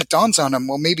 minutes. And then it dawns on them,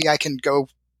 well, maybe I can go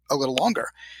a little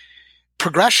longer.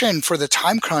 Progression for the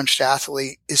time crunched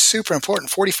athlete is super important.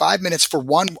 45 minutes for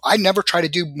one. I never try to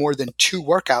do more than 2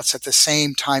 workouts at the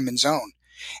same time and zone.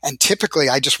 And typically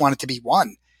I just want it to be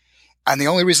 1. And the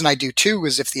only reason I do 2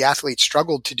 is if the athlete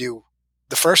struggled to do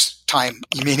the first time,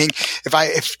 meaning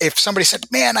if somebody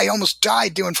said, man, I almost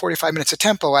died doing 45 minutes of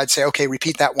tempo, I'd say, okay,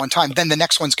 repeat that one time. Then the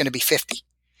next one's going to be 50.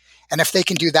 And if they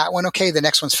can do that one, okay, the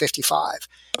next one's 55.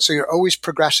 So you're always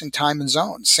progressing time and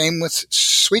zone. Same with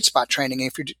sweet spot training.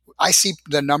 I see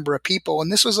the number of people,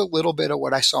 and this was a little bit of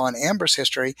what I saw in Amber's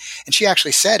history, and she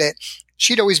actually said it.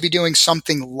 She'd always be doing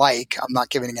something like, I'm not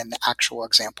giving an actual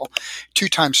example, 2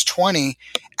 times 20.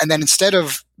 And then instead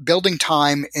of building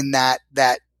time in that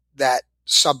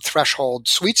sub-threshold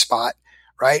sweet spot,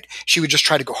 right, she would just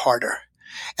try to go harder.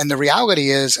 And the reality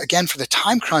is, again, for the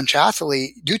time crunch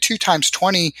athlete, do 2 times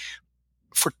 20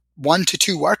 for 1 to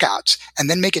 2 workouts, and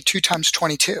then make it 2 times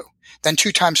 22, then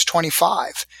 2 times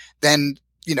 25, then,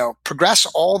 progress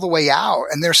all the way out.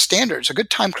 And there's standards. A good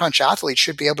time crunch athlete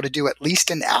should be able to do at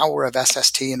least an hour of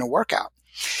SST in a workout.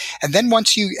 And then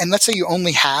let's say you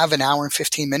only have an hour and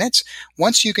 15 minutes,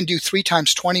 once you can do 3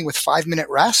 times 20 with 5-minute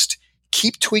rest,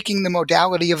 keep tweaking the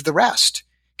modality of the rest.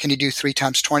 Can you do 3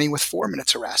 times 20 with 4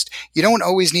 minutes of rest? You don't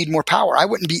always need more power. I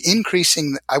would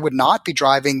not be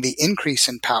driving the increase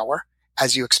in power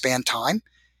as you expand time.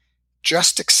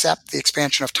 Just accept the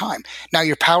expansion of time. Now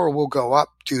your power will go up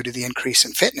due to the increase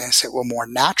in fitness. It will more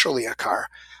naturally occur,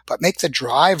 but make the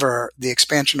driver the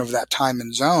expansion of that time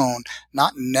and zone,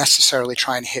 not necessarily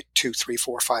try and hit 2, 3,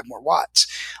 4, 5 more watts.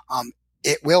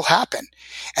 It will happen.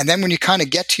 And then when you kind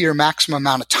of get to your maximum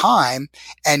amount of time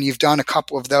and you've done a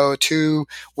couple of those 2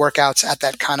 workouts at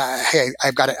that kind of, hey,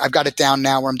 I've got it down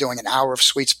now where I'm doing an hour of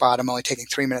sweet spot. I'm only taking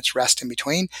 3 minutes rest in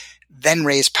between, then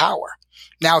raise power.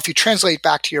 Now, if you translate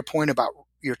back to your point about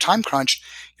your time crunch,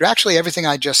 you're actually, everything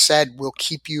I just said will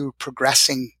keep you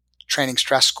progressing training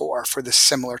stress score for the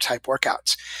similar type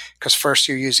workouts. Because first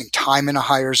you're using time in a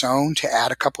higher zone to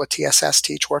add a couple of TSS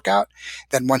to each workout.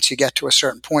 Then once you get to a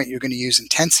certain point, you're going to use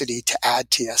intensity to add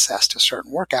TSS to a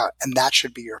certain workout. And that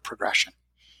should be your progression.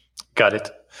 Got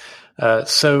it.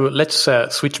 So let's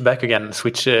switch back again,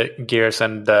 switch gears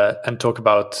and talk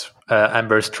about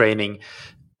Amber's training.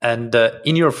 And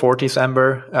in your 40s,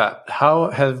 Amber,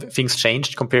 how have things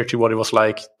changed compared to what it was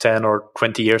like 10 or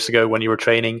 20 years ago when you were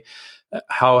training?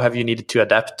 How have you needed to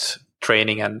adapt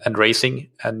training and racing,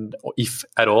 and if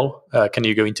at all? Can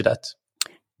you go into that?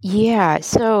 Yeah.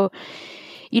 So,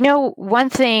 one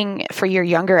thing for your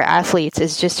younger athletes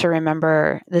is just to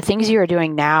remember the things you are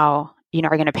doing now,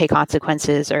 are going to pay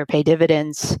consequences or pay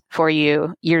dividends for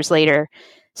you years later.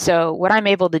 So what I'm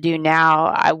able to do now,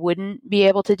 I wouldn't be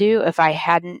able to do if I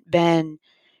hadn't been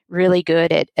really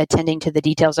good at attending to the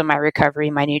details of my recovery,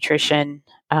 my nutrition,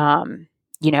 10,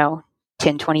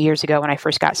 20 years ago when I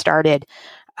first got started.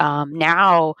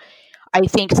 Now, I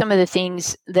think some of the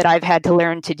things that I've had to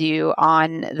learn to do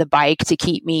on the bike to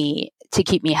keep me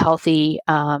healthy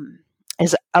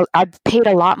is I've paid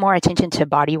a lot more attention to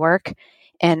body work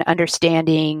and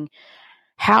understanding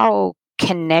how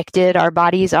connected our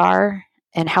bodies are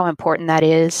and how important that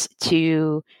is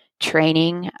to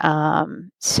training.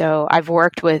 So I've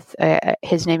worked with,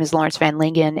 his name is Lawrence Van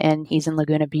Lingen, and he's in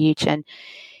Laguna Beach, and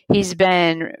he's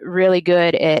been really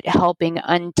good at helping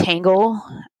untangle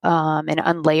and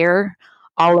unlayer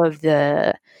all of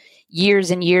the years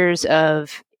and years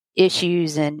of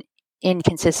issues and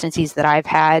inconsistencies that I've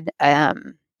had.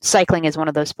 Cycling is one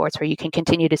of those sports where you can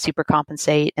continue to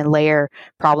supercompensate and layer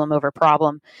problem over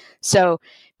problem. So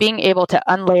being able to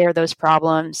unlayer those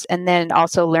problems and then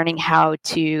also learning how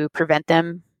to prevent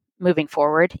them moving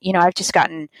forward. I've just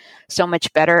gotten so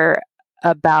much better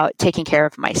about taking care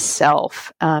of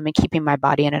myself and keeping my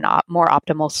body in a more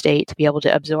optimal state to be able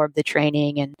to absorb the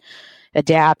training and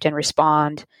adapt and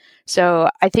respond. So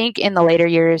I think in the later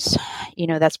years,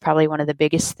 that's probably one of the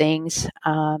biggest things.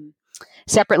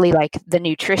 Separately, like the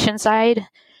nutrition side.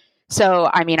 So,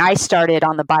 I started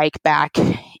on the bike back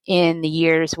in the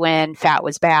years when fat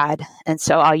was bad. And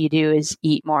so all you do is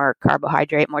eat more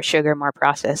carbohydrate, more sugar, more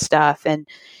processed stuff. And,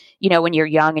 when you're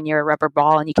young and you're a rubber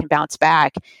ball and you can bounce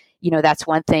back, that's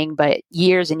one thing. But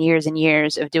years and years and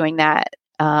years of doing that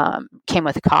came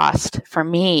with a cost for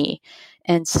me.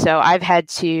 And so I've had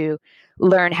to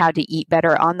learn how to eat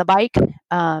better on the bike.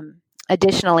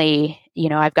 Additionally,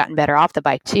 I've gotten better off the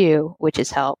bike too, which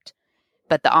has helped.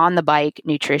 But the on the bike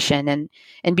nutrition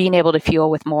and being able to fuel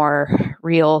with more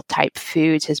real type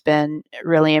foods has been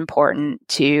really important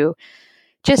to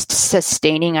just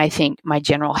sustaining, I think, my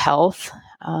general health,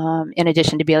 in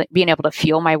addition to being able to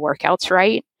fuel my workouts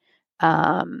right.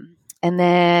 And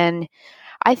then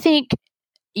I think,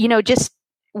 just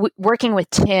working with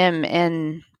Tim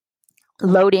and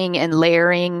loading and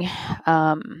layering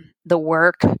the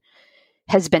work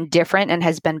has been different and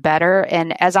has been better.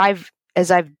 And as I've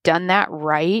done that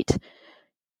right,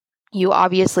 you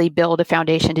obviously build a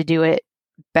foundation to do it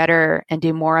better and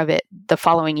do more of it the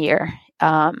following year.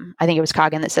 I think it was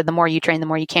Coggin that said, the more you train, the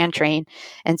more you can train.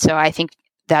 And so I think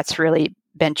that's really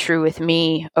been true with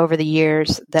me over the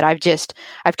years, that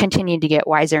I've continued to get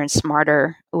wiser and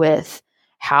smarter with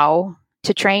how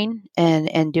to train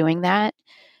and doing that.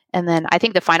 And then I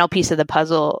think the final piece of the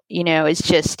puzzle, is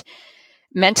just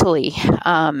mentally,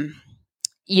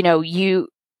 you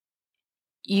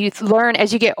learn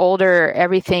as you get older,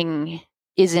 everything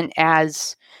isn't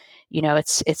as,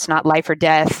 it's not life or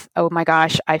death. Oh my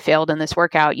gosh, I failed in this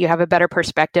workout. You have a better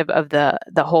perspective of the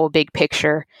whole big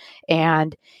picture,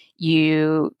 and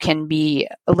you can be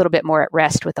a little bit more at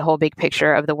rest with the whole big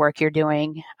picture of the work you're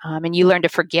doing. And you learn to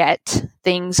forget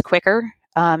things quicker.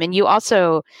 And you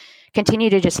also continue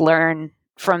to just learn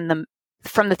from the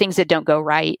things that don't go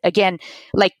right. Again,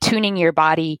 like tuning your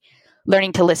body,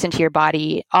 learning to listen to your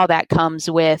body, all that comes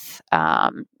with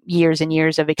years and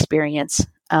years of experience.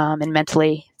 And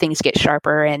mentally, things get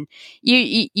sharper, and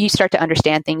you start to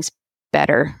understand things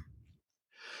better.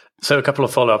 So a couple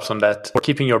of follow-ups on that. For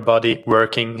keeping your body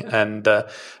working and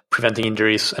preventing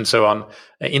injuries and so on.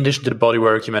 In addition to the body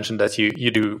work, you mentioned that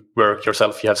you do work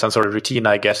yourself. You have some sort of routine,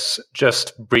 I guess.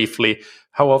 Just briefly,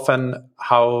 how often,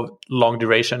 how long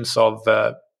durations of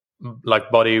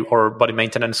like body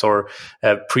maintenance or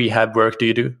prehab work do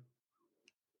you do?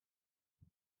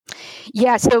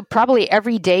 Yeah, so probably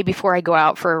every day before I go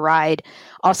out for a ride,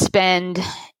 I'll spend,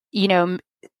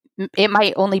 it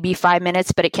might only be 5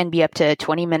 minutes, but it can be up to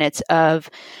 20 minutes of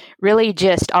really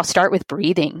I'll start with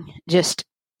just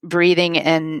breathing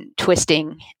and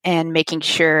twisting and making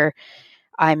sure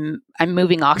I'm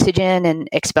moving oxygen and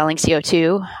expelling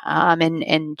CO2,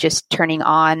 and just turning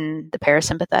on the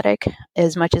parasympathetic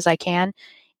as much as I can.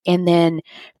 And then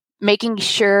making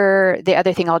sure the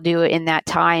other thing I'll do in that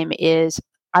time is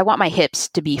I want my hips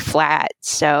to be flat.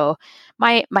 So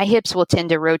my hips will tend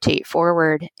to rotate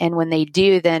forward. And when they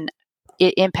do, then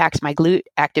it impacts my glute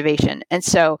activation. And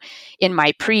so in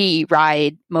my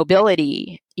pre-ride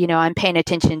mobility, I'm paying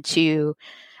attention to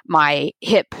my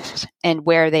hips and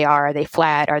where they are. Are they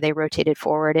flat? Are they rotated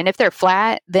forward? And if they're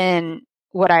flat, then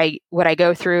what I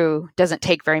go through doesn't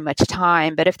take very much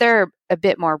time. But if they're a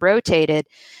bit more rotated,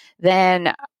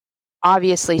 then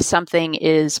obviously something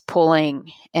is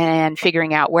pulling, and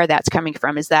figuring out where that's coming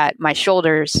from. Is that my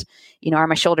shoulders, are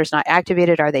my shoulders not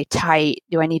activated? Are they tight?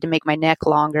 Do I need to make my neck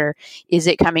longer? Is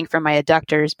it coming from my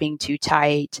adductors being too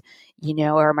tight?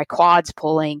 Or are my quads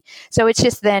pulling? So it's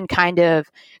just then kind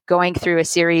of going through a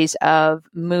series of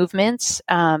movements,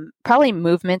 probably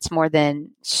movements more than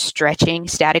stretching,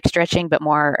 static stretching, but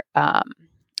more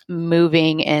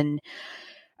moving and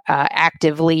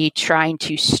actively trying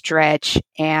to stretch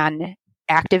and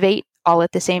activate all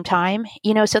at the same time,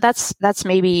 so that's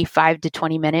maybe 5 to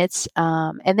 20 minutes.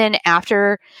 And then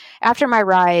after my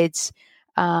rides,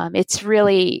 it's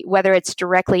really, whether it's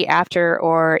directly after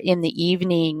or in the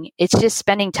evening, it's just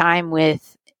spending time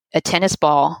with a tennis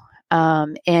ball,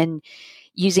 and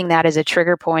using that as a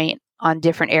trigger point on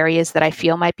different areas that I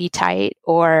feel might be tight,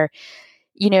 or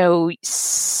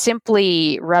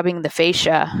simply rubbing the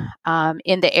fascia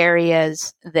in the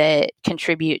areas that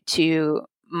contribute to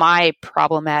my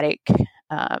problematic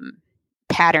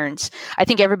patterns. I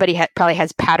think everybody probably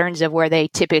has patterns of where they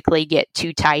typically get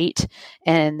too tight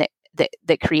and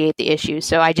that create the issue.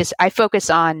 So I focus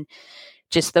on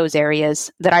just those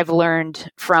areas that I've learned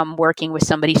from working with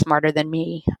somebody smarter than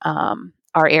me,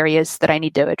 are areas that I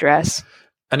need to address.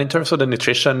 And in terms of the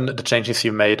nutrition, the changes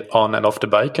you made on and off the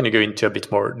bike, can you go into a bit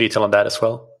more detail on that as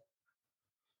well?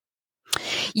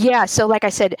 Yeah. So like I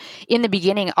said, in the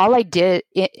beginning, all I did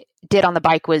on the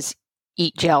bike was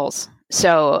eat gels.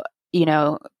 So,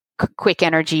 quick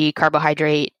energy,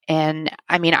 carbohydrate. And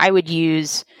I would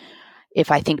use,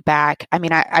 if I think back,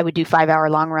 I would do 5-hour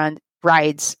long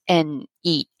rides and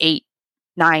eat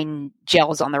 8-9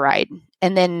 gels on the ride.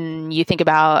 And then you think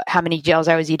about how many gels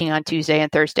I was eating on Tuesday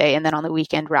and Thursday, and then on the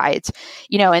weekend rides,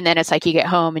 and then it's like you get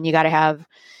home and you got to have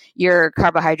your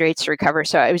carbohydrates to recover.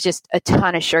 So it was just a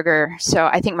ton of sugar. So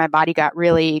I think my body got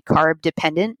really carb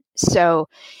dependent. So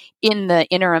in the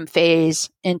interim phase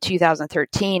in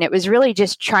 2013, it was really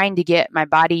just trying to get my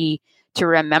body to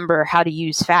remember how to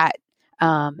use fat.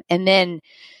 And then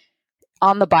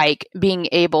on the bike, being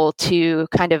able to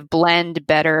kind of blend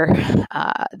better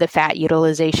the fat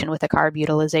utilization with the carb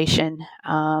utilization.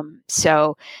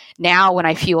 So now when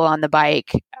I fuel on the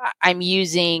bike, I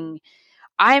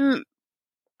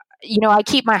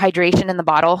keep my hydration in the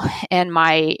bottle and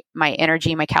my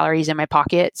energy, my calories in my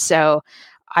pocket. So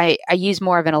I use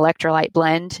more of an electrolyte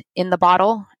blend in the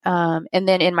bottle. And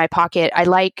then in my pocket, I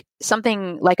like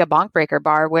something like a bonk breaker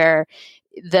bar where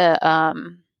the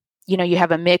you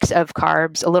have a mix of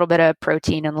carbs, a little bit of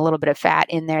protein, and a little bit of fat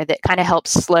in there that kind of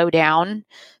helps slow down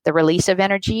the release of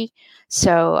energy.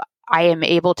 So I am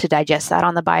able to digest that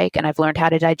on the bike, and I've learned how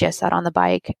to digest that on the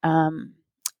bike.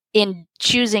 In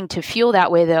choosing to fuel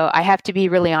that way, though, I have to be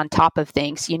really on top of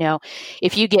things.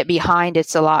 If you get behind,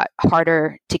 it's a lot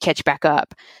harder to catch back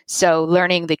up. So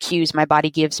learning the cues my body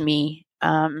gives me,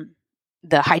 the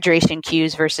hydration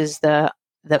cues versus the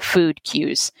food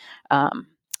cues.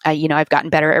 I've gotten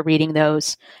better at reading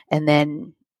those and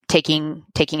then taking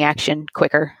action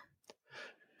quicker.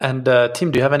 And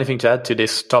Tim, do you have anything to add to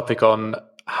this topic on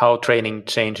how training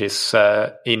changes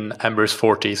in Amber's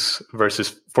 40s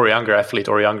versus for a younger athlete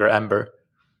or younger Amber?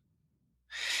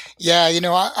 Yeah,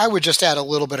 I would just add a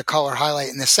little bit of color highlight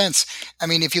in this sense. I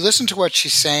mean, if you listen to what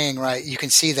she's saying, right, you can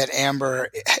see that Amber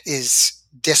is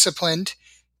disciplined,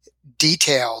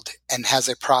 detailed, and has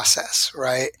a process,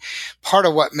 right? Part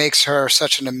of what makes her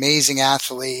such an amazing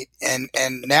athlete, and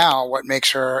now what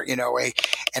makes her,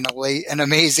 an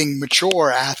amazing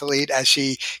mature athlete as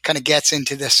she kind of gets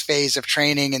into this phase of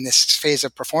training and this phase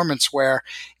of performance where,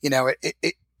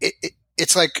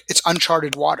 it's like it's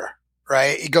uncharted water,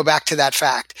 right? You go back to that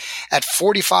fact at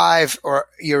 45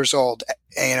 years old,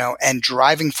 and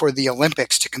driving for the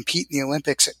Olympics to compete in the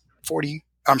Olympics at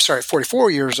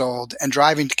 44 years old and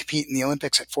driving to compete in the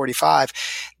Olympics at 45,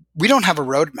 we don't have a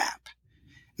roadmap.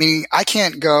 Meaning I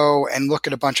can't go and look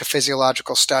at a bunch of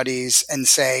physiological studies and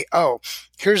say, oh,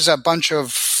 here's a bunch of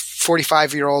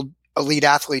 45-year-old elite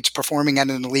athletes performing at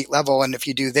an elite level. And if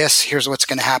you do this, here's what's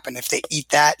going to happen. If they eat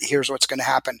that, here's what's going to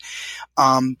happen.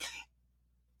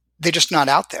 They're just not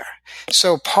out there.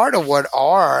 So part of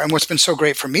what's been so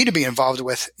great for me to be involved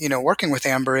with, working with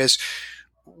Amber is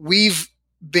we've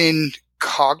been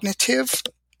cognitive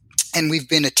and we've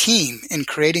been a team in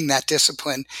creating that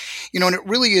discipline, and it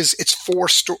really is, it's four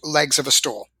legs of a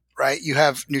stool, right? You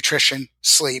have nutrition,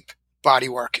 sleep, body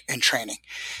work, and training.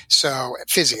 So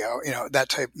physio, that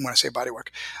type, when I say body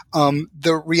work,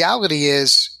 the reality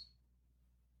is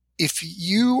if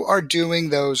you are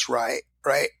doing those right,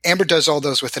 Amber does all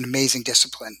those with an amazing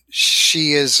discipline.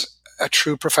 She is a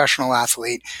true professional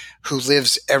athlete who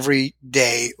lives every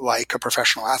day like a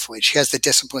professional athlete. She has the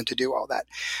discipline to do all that,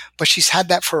 but she's had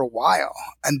that for a while.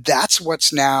 And that's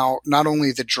what's now not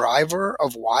only the driver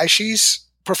of why she's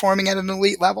performing at an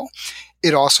elite level,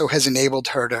 it also has enabled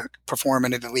her to perform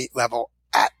at an elite level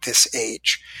at this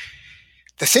age.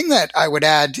 The thing that I would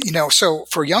add, so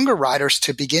for younger riders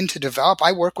to begin to develop,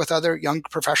 I work with other young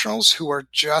professionals who are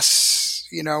just,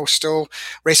 still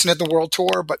racing at the world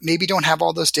tour, but maybe don't have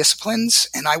all those disciplines.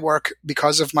 And I work,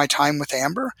 because of my time with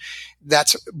Amber,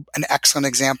 that's an excellent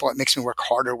example. It makes me work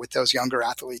harder with those younger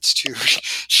athletes to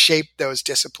shape those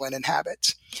discipline and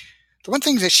habits. The one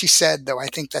thing that she said, though, I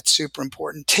think that's super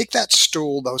important. Take that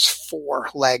stool, those four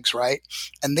legs, right?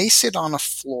 And they sit on a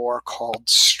floor called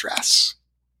stress.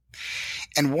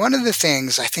 And one of the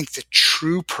things I think the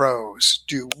true pros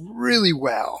do really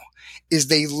well is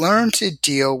they learn to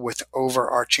deal with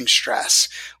overarching stress,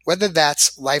 whether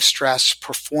that's life stress,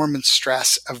 performance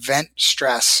stress, event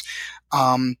stress,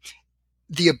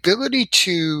 the ability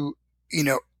to,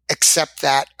 accept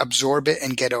that, absorb it,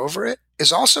 and get over it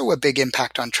is also a big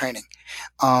impact on training.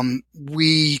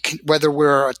 Whether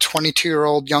we're a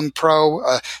 22-year-old young pro,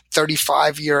 a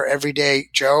 35-year everyday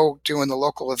Joe doing the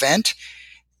local event,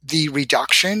 the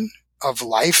reduction of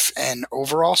life and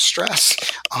overall stress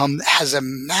has a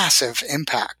massive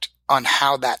impact on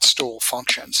how that stool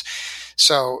functions.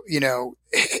 So,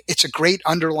 it's a great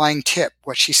underlying tip.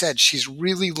 What she said, she's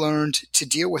really learned to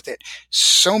deal with it.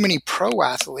 So many pro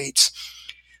athletes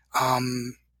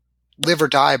live or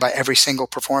die by every single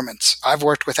performance. I've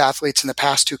worked with athletes in the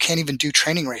past who can't even do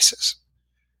training races,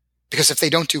 because if they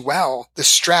don't do well, the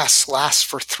stress lasts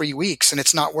for 3 weeks and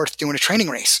it's not worth doing a training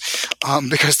race,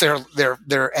 because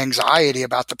their anxiety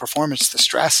about the performance, the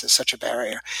stress is such a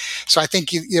barrier. So I think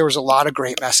there was a lot of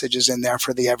great messages in there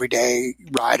for the everyday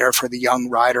rider, for the young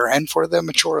rider, and for the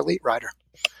mature elite rider.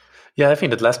 Yeah, I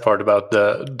think that last part about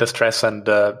the stress and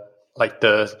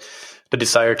the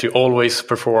desire to always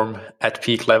perform at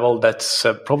peak level, that's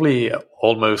probably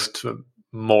almost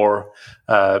more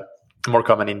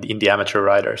common in the amateur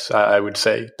riders. I would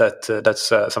say that that's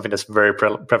something that's very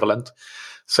prevalent.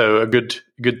 So a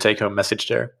good take-home message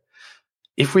there.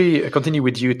 If we continue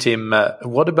with you, Tim,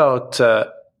 what about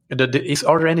are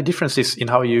there any differences in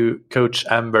how you coach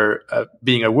Amber,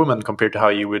 being a woman, compared to how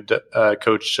you would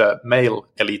coach male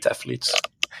elite athletes?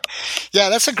 Yeah,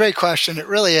 that's a great question. It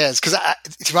really is. Because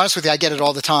to be honest with you, I get it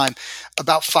all the time.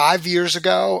 About 5 years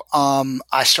ago,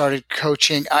 I started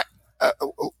coaching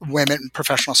women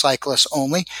professional cyclists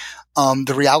only.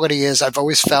 The reality is I've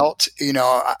always felt,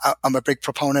 I'm a big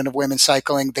proponent of women's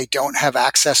cycling. They don't have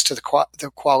access to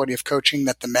the quality of coaching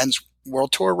that the men's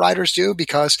World Tour riders do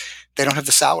because they don't have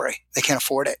the salary. They can't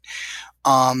afford it.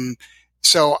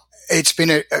 So it's been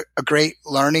a great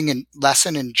learning and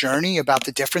lesson and journey about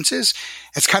the differences.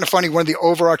 It's kind of funny. One of the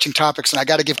overarching topics, and I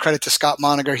got to give credit to Scott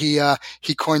Moniger.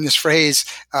 He coined this phrase,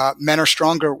 men are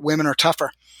stronger, women are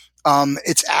tougher.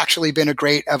 It's actually been a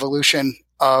great evolution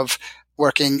of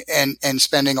working and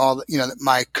spending all,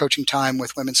 my coaching time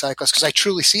with women cyclists, because I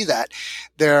truly see that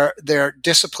their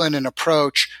discipline and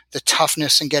approach, the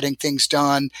toughness in getting things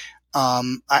done,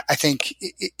 I think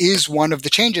is one of the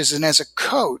changes. And as a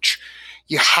coach,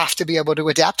 you have to be able to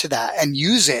adapt to that and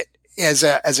use it as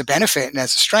a benefit and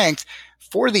as a strength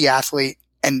for the athlete,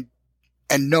 and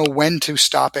know when to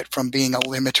stop it from being a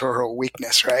limiter or a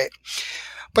weakness, right?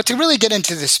 But to really get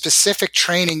into the specific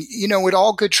training, with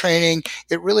all good training,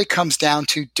 it really comes down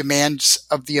to demands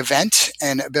of the event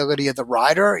and ability of the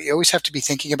rider. You always have to be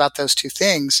thinking about those two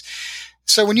things.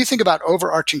 So when you think about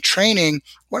overarching training,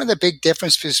 one of the big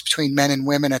differences between men and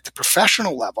women at the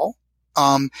professional level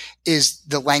is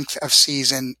the length of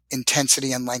season,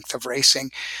 intensity, and length of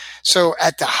racing. So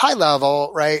at the high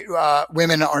level, right,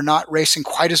 women are not racing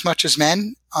quite as much as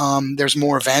men. There's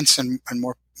more events and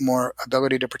more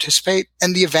ability to participate,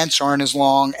 and the events aren't as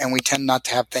long, and we tend not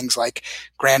to have things like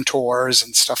grand tours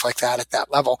and stuff like that at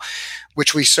that level,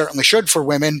 which we certainly should for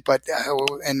women, but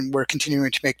and we're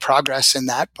continuing to make progress in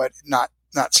that, but not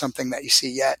something that you see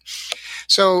yet.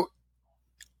 So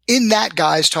in that,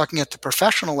 guys, talking at the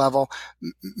professional level,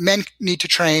 men need to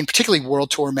train, particularly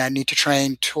World Tour men need to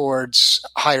train towards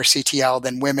higher CTL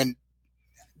than women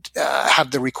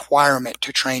have the requirement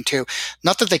to train to.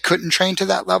 Not that they couldn't train to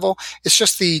that level. It's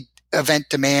just the event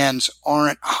demands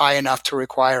aren't high enough to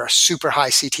require a super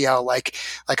high CTL like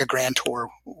a Grand Tour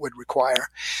would require.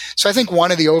 So I think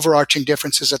one of the overarching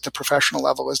differences at the professional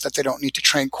level is that they don't need to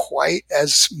train quite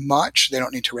as much. They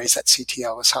don't need to raise that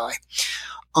CTL as high.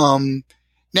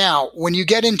 Now, when you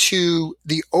get into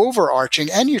the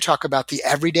overarching and you talk about the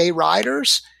everyday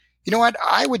riders, you know what?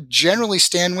 I would generally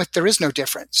stand with there is no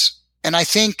difference. And I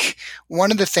think one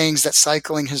of the things that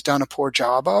cycling has done a poor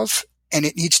job of, and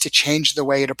it needs to change the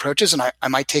way it approaches, and I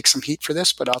might take some heat for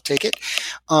this, but I'll take it.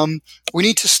 We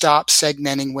need to stop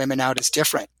segmenting women out as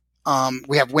different.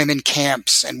 We have women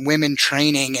camps and women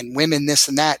training and women this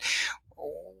and that.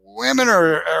 Women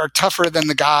are tougher than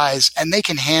the guys, and they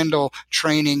can handle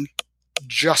training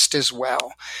just as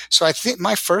well. So I think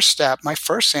my first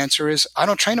answer is I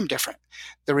don't train them different.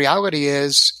 The reality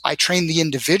is I train the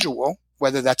individual,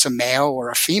 whether that's a male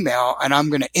or a female, and I'm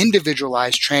going to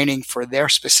individualize training for their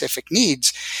specific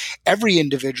needs. Every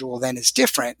individual then is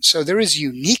different. So there is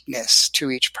uniqueness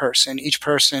to each person. Each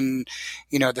person,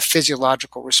 the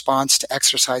physiological response to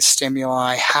exercise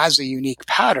stimuli has a unique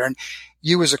pattern.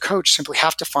 You as a coach simply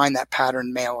have to find that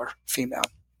pattern, male or female.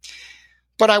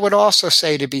 But I would also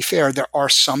say, to be fair, there are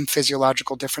some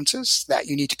physiological differences that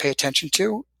you need to pay attention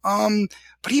to.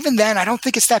 But even then, I don't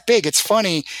think it's that big. It's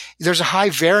funny. There's a high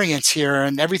variance here,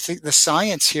 and everything, the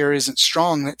science here isn't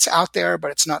strong. It's out there, but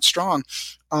it's not strong.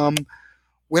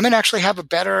 Women actually have a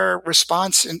better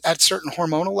response at certain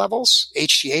hormonal levels.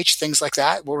 HGH, things like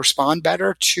that, will respond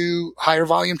better to higher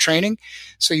volume training.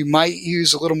 So you might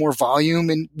use a little more volume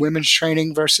in women's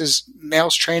training versus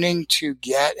males training to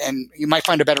get, and you might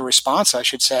find a better response, I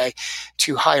should say,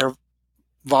 to higher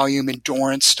volume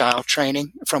endurance style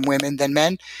training from women than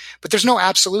men. But there's no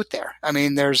absolute there. I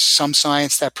mean, there's some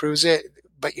science that proves it,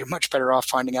 but you're much better off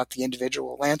finding out the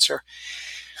individual answer.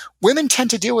 Women tend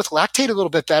to deal with lactate a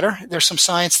little bit better. There's some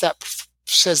science that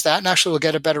says that, and actually will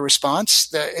get a better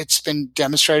response. It's been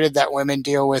demonstrated that women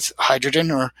deal with hydrogen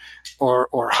or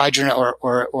hydrogen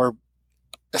or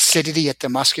acidity at the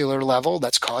muscular level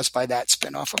that's caused by that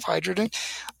spin-off of hydrogen.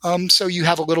 So you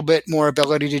have a little bit more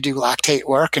ability to do lactate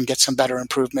work and get some better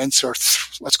improvements, or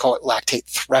let's call it lactate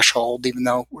threshold, even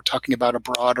though we're talking about a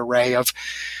broad array of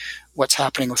what's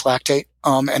happening with lactate,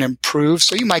 and improve.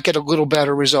 So you might get a little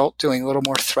better result doing a little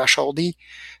more thresholdy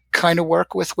kind of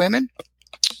work with women.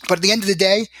 But at the end of the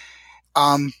day,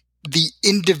 the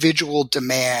individual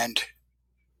demand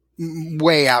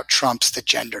way out trumps the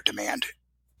gender demand.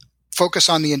 Focus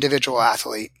on the individual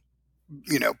athlete,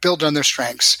 build on their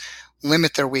strengths,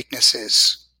 limit their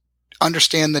weaknesses,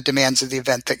 understand the demands of the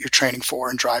event that you're training for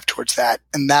and drive towards that.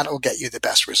 And that'll get you the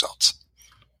best results.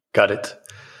 Got it.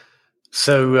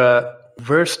 So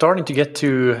we're starting to get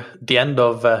to the end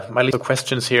of my list of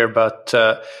questions here, but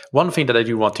one thing that I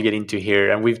do want to get into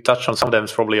here, and we've touched on some of them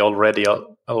probably already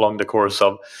along the course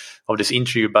of this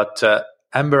interview, but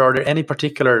Amber, are there any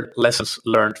particular lessons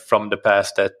learned from the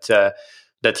past that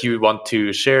that you want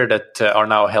to share that are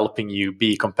now helping you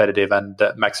be competitive and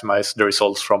maximize the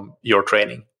results from your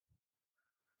training?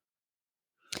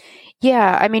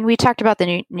 Yeah, I mean, we talked about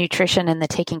the nutrition and the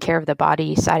taking care of the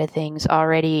body side of things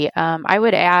already. I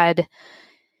would add,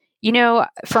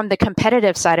 from the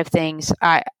competitive side of things,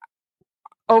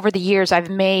 over the years, I've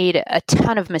made a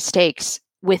ton of mistakes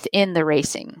within the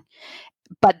racing.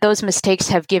 But those mistakes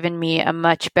have given me a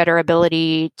much better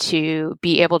ability to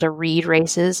be able to read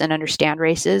races and understand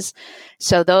races.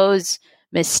 So those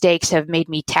mistakes have made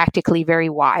me tactically very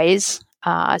wise.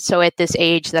 So at this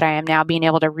age that I am now, being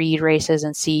able to read races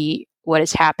and see what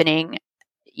is happening,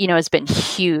 has been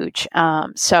huge.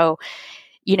 So,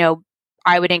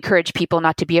 I would encourage people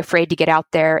not to be afraid to get out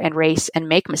there and race and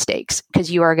make mistakes,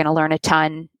 because you are going to learn a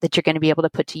ton that you're going to be able to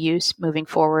put to use moving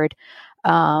forward.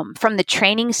 From the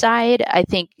training side, I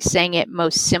think saying it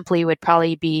most simply would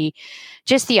probably be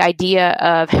just the idea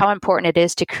of how important it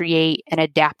is to create an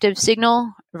adaptive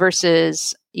signal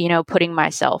versus, putting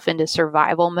myself into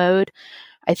survival mode.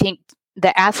 I think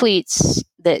the athletes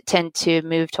that tend to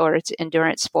move towards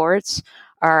endurance sports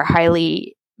are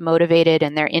highly motivated,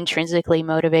 and they're intrinsically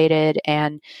motivated,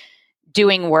 and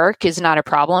doing work is not a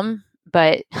problem,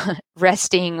 but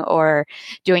resting or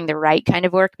doing the right kind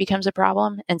of work becomes a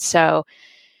problem. And so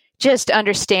just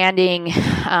understanding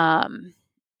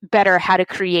better how to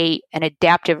create an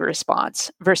adaptive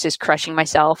response versus crushing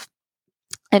myself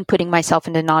and putting myself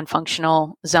into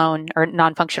non-functional zone or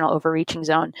non-functional overreaching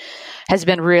zone has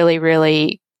been really,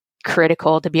 really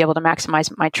critical to be able to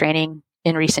maximize my training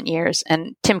in recent years.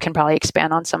 And Tim can probably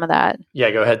expand on some of that.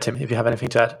 Yeah, go ahead, Tim, if you have anything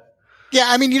to add. Yeah,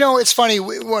 I mean, it's funny.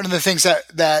 One of the things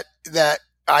that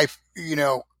I,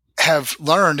 have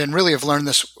learned, and really have learned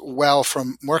this well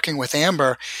from working with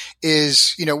Amber,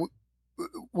 is,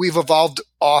 we've evolved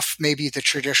off maybe the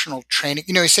traditional training.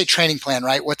 You say training plan,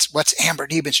 right? What's Amber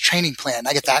Neben's training plan?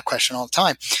 I get that question all the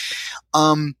time.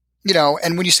 And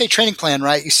when you say training plan,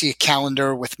 right, you see a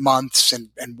calendar with months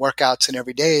and workouts and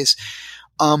every days.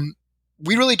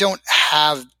 We really don't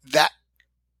have that.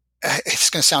 It's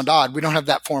going to sound odd. We don't have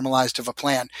that formalized of a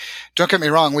plan. Don't get me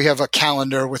wrong. We have a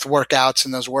calendar with workouts,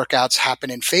 and those workouts happen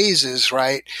in phases,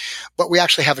 right? But we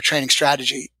actually have a training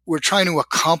strategy. We're trying to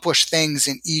accomplish things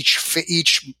in each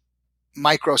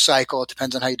microcycle. It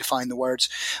depends on how you define the words,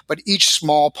 but each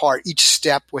small part, each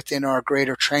step within our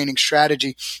greater training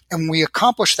strategy. And we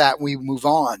accomplish that, we move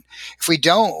on. If we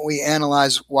don't, we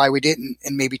analyze why we didn't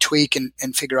and maybe tweak and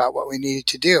figure out what we needed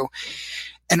to do.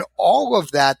 And all of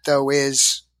that, though,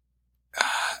 is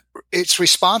it's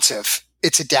responsive.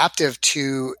 It's adaptive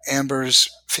to Amber's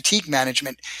fatigue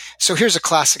management. So here's a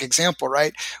classic example,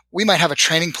 right? We might have a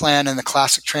training plan, and the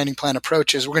classic training plan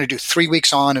approach is we're going to do 3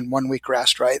 weeks on and 1 week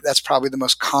rest, right? That's probably the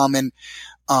most common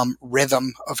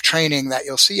rhythm of training that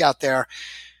you'll see out there.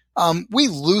 We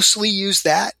loosely use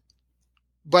that,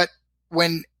 but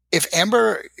if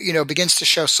Amber, begins to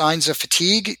show signs of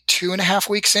fatigue 2.5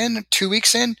 weeks in, 2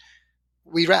 weeks in,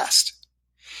 we rest.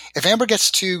 If Amber gets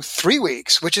to 3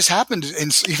 weeks, which has happened,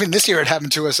 even this year it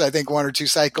happened to us, I think 1 or 2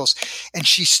 cycles, and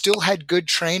she still had good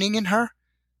training in her,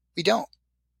 we don't.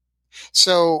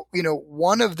 So,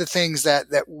 one of the things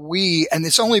that we, and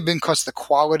it's only been because of the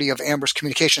quality of Amber's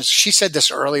communications. She said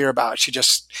this earlier about,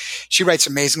 she writes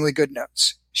amazingly good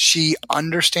notes. She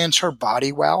understands her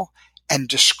body well and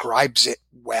describes it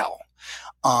well.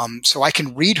 So I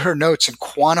can read her notes and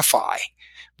quantify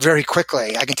very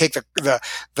quickly. I can take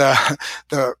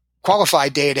the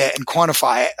qualified data and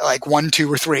quantify it like 1,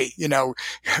 2, or 3,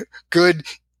 good,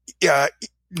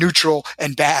 neutral,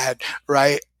 and bad,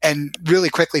 right? And really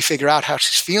quickly figure out how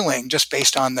she's feeling just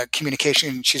based on the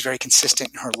communication. She's very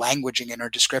consistent in her languaging and her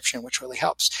description, which really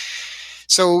helps.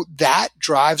 So that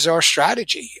drives our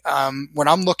strategy. When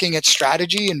I'm looking at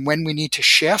strategy and when we need to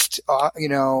shift,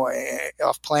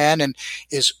 off plan, and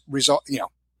is result,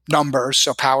 numbers,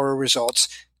 so power results,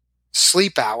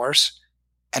 sleep hours,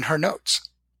 and her notes.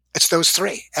 It's those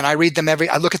 3. And I read them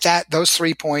I look at those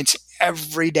 3 points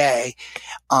every day.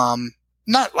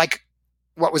 Not like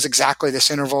what was exactly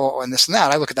this interval and this and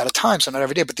that. I look at that at times, so not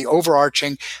every day, but the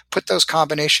overarching, put those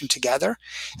combination together,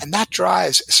 and that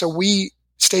drives. So we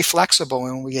stay flexible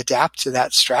and we adapt to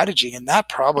that strategy. And that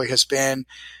probably has been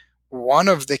one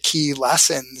of the key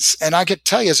lessons. And I could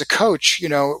tell you as a coach,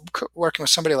 working with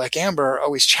somebody like Amber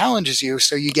always challenges you,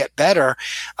 so you get better.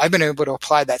 I've been able to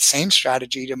apply that same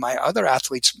strategy to my other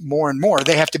athletes more and more.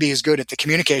 They have to be as good at the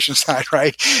communication side,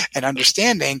 right, and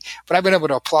understanding, but I've been able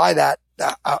to apply that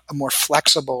a more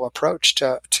flexible approach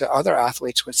to other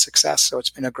athletes with success. So it's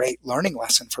been a great learning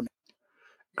lesson for me.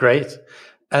 Great.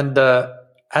 And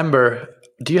Amber,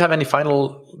 do you have any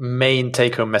final main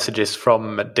take-home messages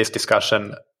from this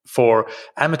discussion for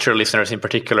amateur listeners in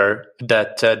particular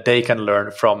that they can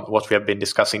learn from what we have been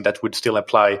discussing that would still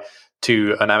apply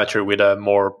to an amateur with a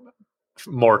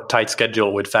more tight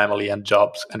schedule with family and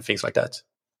jobs and things like that?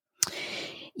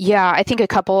 Yeah, I think a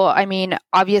couple. I mean,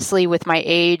 obviously with my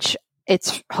age,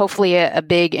 it's hopefully a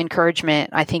big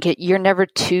encouragement. I think you're never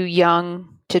too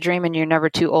young to dream and you're never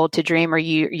too old to dream, or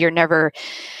you're never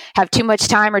have too much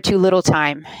time or too little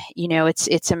time. You know,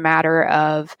 it's a matter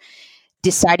of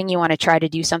deciding you want to try to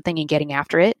do something and getting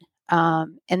after it.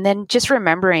 And then just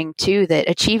remembering too that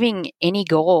achieving any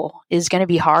goal is going to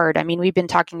be hard. I mean, we've been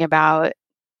talking about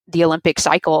the Olympic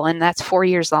cycle, and that's 4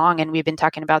 years long. And we've been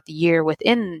talking about the year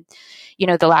within,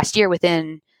 the last year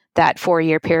within that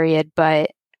 4-year period.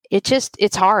 But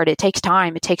it's hard. It takes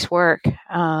time. It takes work.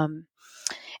 And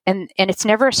it's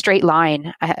never a straight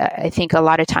line. I think a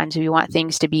lot of times we want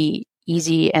things to be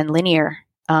easy and linear,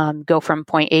 go from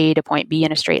point A to point B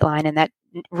in a straight line. And that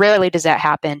rarely does that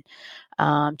happen.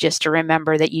 Just to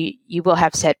remember that you will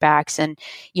have setbacks, and,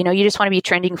 you just want to be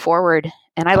trending forward.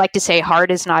 And I like to say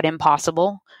hard is not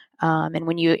impossible. And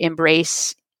when you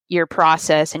embrace your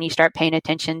process and you start paying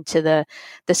attention to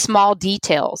the small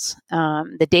details,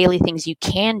 the daily things you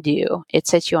can do, it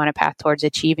sets you on a path towards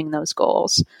achieving those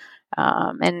goals.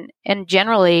 And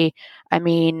generally, I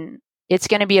mean, it's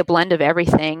going to be a blend of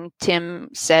everything. Tim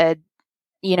said,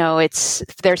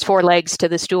 there's 4 legs to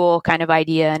the stool kind of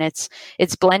idea, and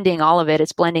it's blending all of it.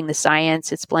 It's blending the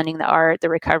science, it's blending the art, the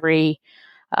recovery.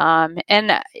 And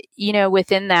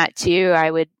within that too, I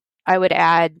would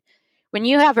add, when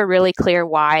you have a really clear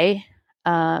why,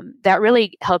 that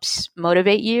really helps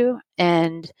motivate you,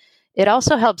 and it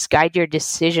also helps guide your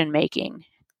decision making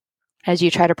as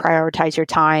you try to prioritize your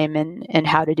time and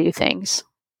how to do things.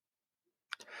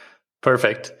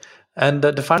 Perfect. And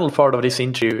the final part of this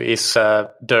interview is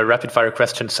the rapid fire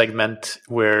question segment,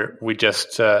 where we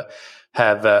just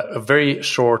have a very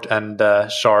short and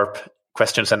sharp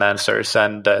questions and answers.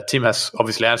 And Tim has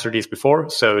obviously answered these before,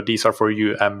 so these are for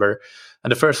you, Amber.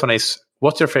 And the first one is,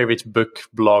 what's your favorite book,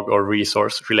 blog, or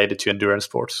resource related to endurance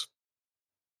sports?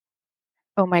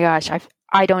 Oh my gosh,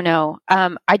 I don't know.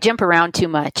 I jump around too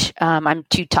much. I'm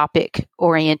too topic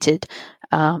oriented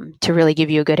to really give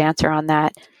you a good answer on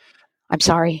that. I'm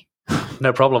sorry.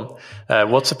 No problem.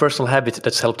 What's a personal habit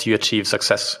that's helped you achieve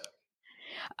success?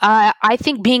 I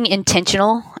think being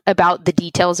intentional about the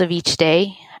details of each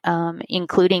day,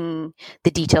 including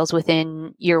the details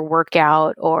within your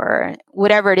workout or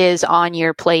whatever it is on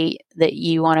your plate that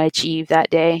you want to achieve that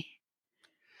day.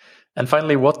 And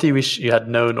finally, what do you wish you had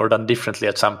known or done differently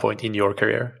at some point in your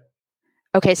career?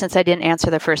 Okay, since I didn't answer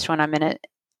the first one, I'm going to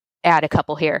add a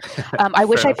couple here. I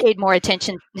wish I paid more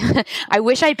attention. I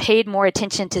wish I paid more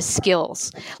attention to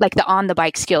skills, like the on the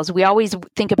bike skills. We always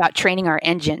think about training our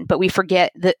engine, but we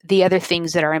forget the other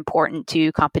things that are important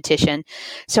to competition.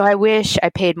 So I wish I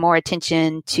paid more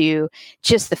attention to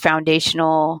just the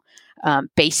foundational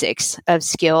basics of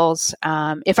skills.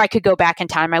 If I could go back in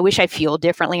time, I wish I fueled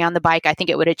differently on the bike. I think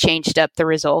it would have changed up the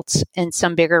results in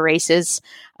some bigger races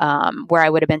where I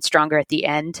would have been stronger at the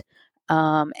end.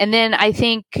 And then I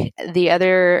think the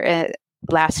other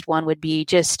last one would be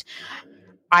just,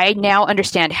 I now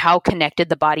understand how connected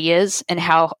the body is and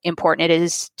how important it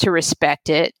is to respect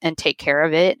it and take care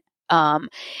of it.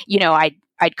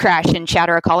 I'd crash and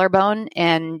shatter a collarbone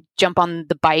and jump on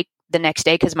the bike the next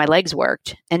day because my legs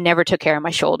worked and never took care of my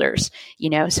shoulders,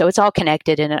 so it's all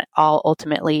connected, and it all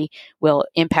ultimately will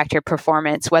impact your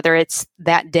performance, whether it's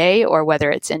that day or whether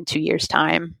it's in 2 years'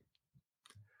 time.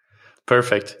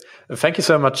 Perfect. Thank you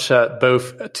so much,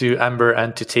 both to Amber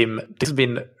and to Tim. This has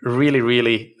been really,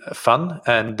 really fun,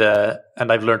 and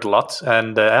I've learned a lot.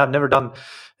 And I've never done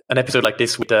an episode like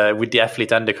this with the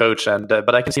athlete and the coach,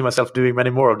 but I can see myself doing many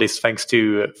more of this thanks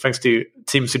to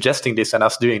Tim suggesting this and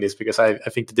us doing this, because I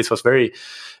think that this was very,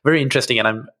 very interesting,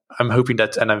 and I'm hoping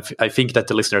that, and I think that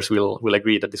the listeners will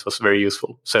agree that this was very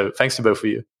useful. So thanks to both of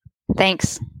you.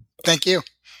 Thanks. Thank you.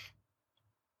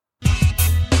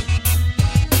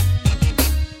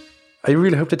 I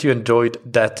really hope that you enjoyed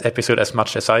that episode as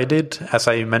much as I did. As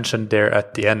I mentioned there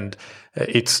at the end,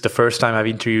 it's the first time I've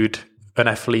interviewed an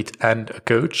athlete and a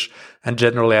coach. And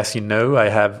generally, as you know, I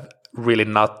have really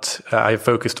not, I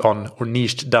focused on or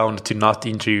niched down to not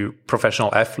interview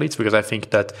professional athletes, because I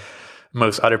think that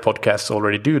most other podcasts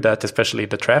already do that, especially in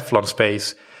the triathlon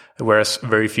space, whereas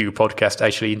very few podcasts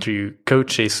actually interview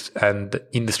coaches and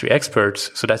industry experts.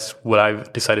 So that's what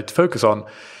I've decided to focus on.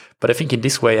 But I think in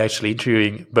this way, actually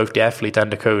interviewing both the athlete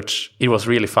and the coach, it was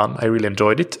really fun. I really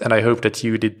enjoyed it. And I hope that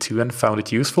you did too and found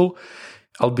it useful.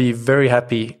 I'll be very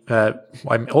happy.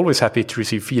 I'm always happy to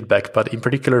receive feedback, but in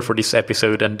particular for this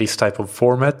episode and this type of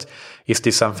format, is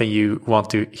this something you want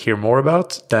to hear more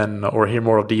about or hear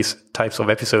more of these types of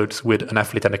episodes with an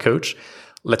athlete and a coach?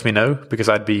 Let me know, because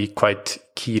I'd be quite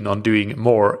keen on doing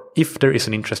more if there is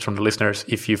an interest from the listeners,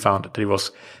 if you found that it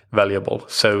was valuable.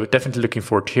 So definitely looking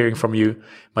forward to hearing from you.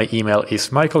 My email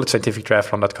is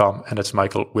michael@scientifictriathlon.com, and that's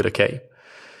Michael with a K.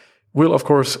 We'll, of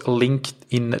course, link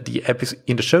in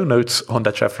the show notes on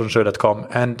thattriathlonshow.com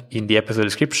and in the episode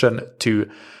description to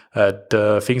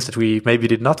the things that we maybe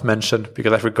did not mention,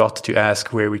 because I forgot to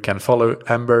ask where we can follow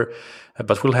Amber.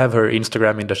 But we'll have her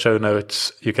Instagram in the show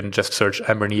notes. You can just search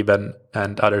Amber Nieben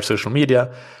and other social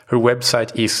media. Her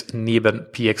website is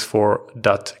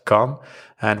niebenpx4.com.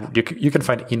 And you can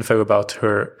find info about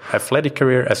her athletic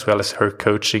career as well as her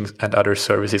coaching and other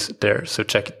services there. So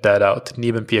check that out,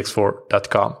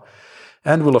 niebenpx4.com.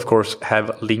 And we'll, of course,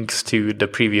 have links to the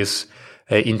previous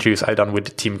interviews I've done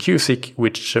with Tim Cusick,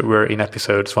 which were in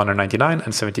episodes 199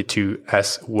 and 72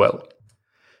 as well.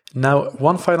 Now,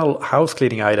 one final house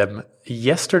cleaning item.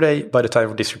 Yesterday, by the time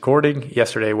of this recording,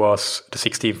 yesterday was the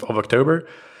 16th of October,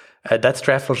 That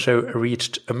Triathlon Show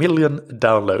reached 1 million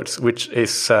downloads, which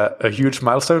is a huge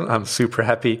milestone. I'm super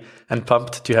happy and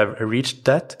pumped to have reached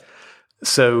that.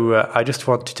 So I just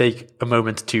want to take a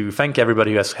moment to thank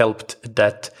everybody who has helped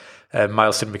that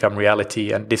milestone become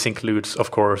reality. And this includes,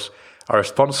 of course, our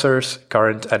sponsors,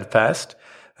 current and past.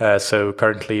 So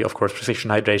currently, of course, Precision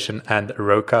Hydration and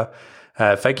Roka.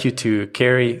 Thank you to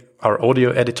Kerry, our audio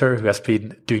editor, who has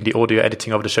been doing the audio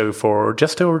editing of the show for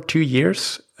just over 2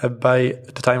 years by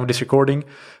the time of this recording,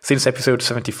 since episode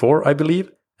 74, I believe.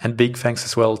 And big thanks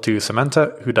as well to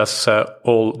Samantha, who does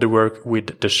all the work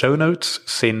with the show notes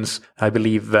since, I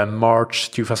believe,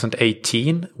 March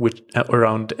 2018,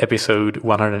 around episode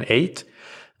 108.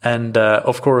 And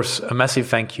of course, a massive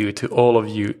thank you to all of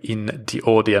you in the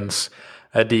audience.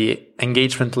 The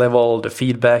engagement level, the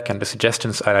feedback, and the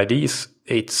suggestions and ideas,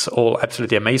 it's all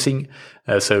absolutely amazing.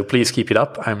 So please keep it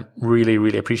up. I'm really,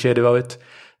 really appreciative of it.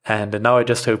 And now I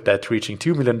just hope that reaching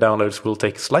 2 million downloads will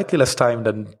take slightly less time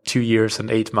than 2 years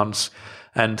and 8 months,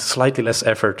 and slightly less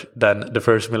effort than the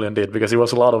first million did, because it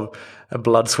was a lot of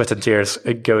blood, sweat, and tears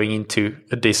going into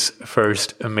this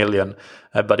first million.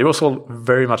 But it was all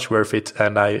very much worth it,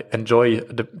 and I enjoy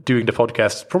doing the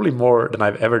podcast probably more than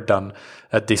I've ever done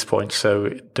at this point.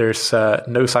 So there's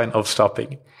no sign of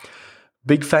stopping.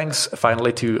 Big thanks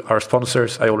finally to our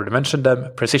sponsors. I already mentioned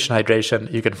them. Precision Hydration.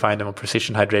 You can find them on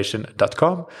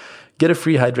precisionhydration.com. Get a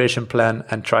free hydration plan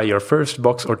and try your first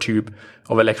box or tube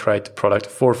of electrolyte product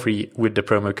for free with the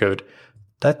promo code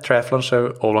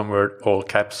ThatTriathlonShow, all one word, all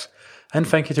caps. And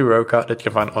thank you to Roka, that you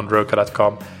can find on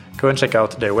roka.com. Go and check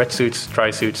out their wetsuits, dry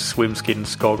suits, swim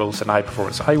skins, goggles, and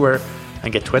high-performance eyewear,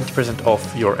 and get 20%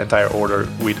 off your entire order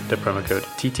with the promo code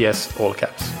TTS, all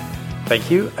caps. Thank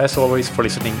you, as always, for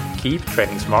listening. Keep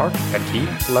training smart and keep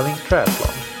loving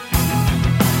triathlon.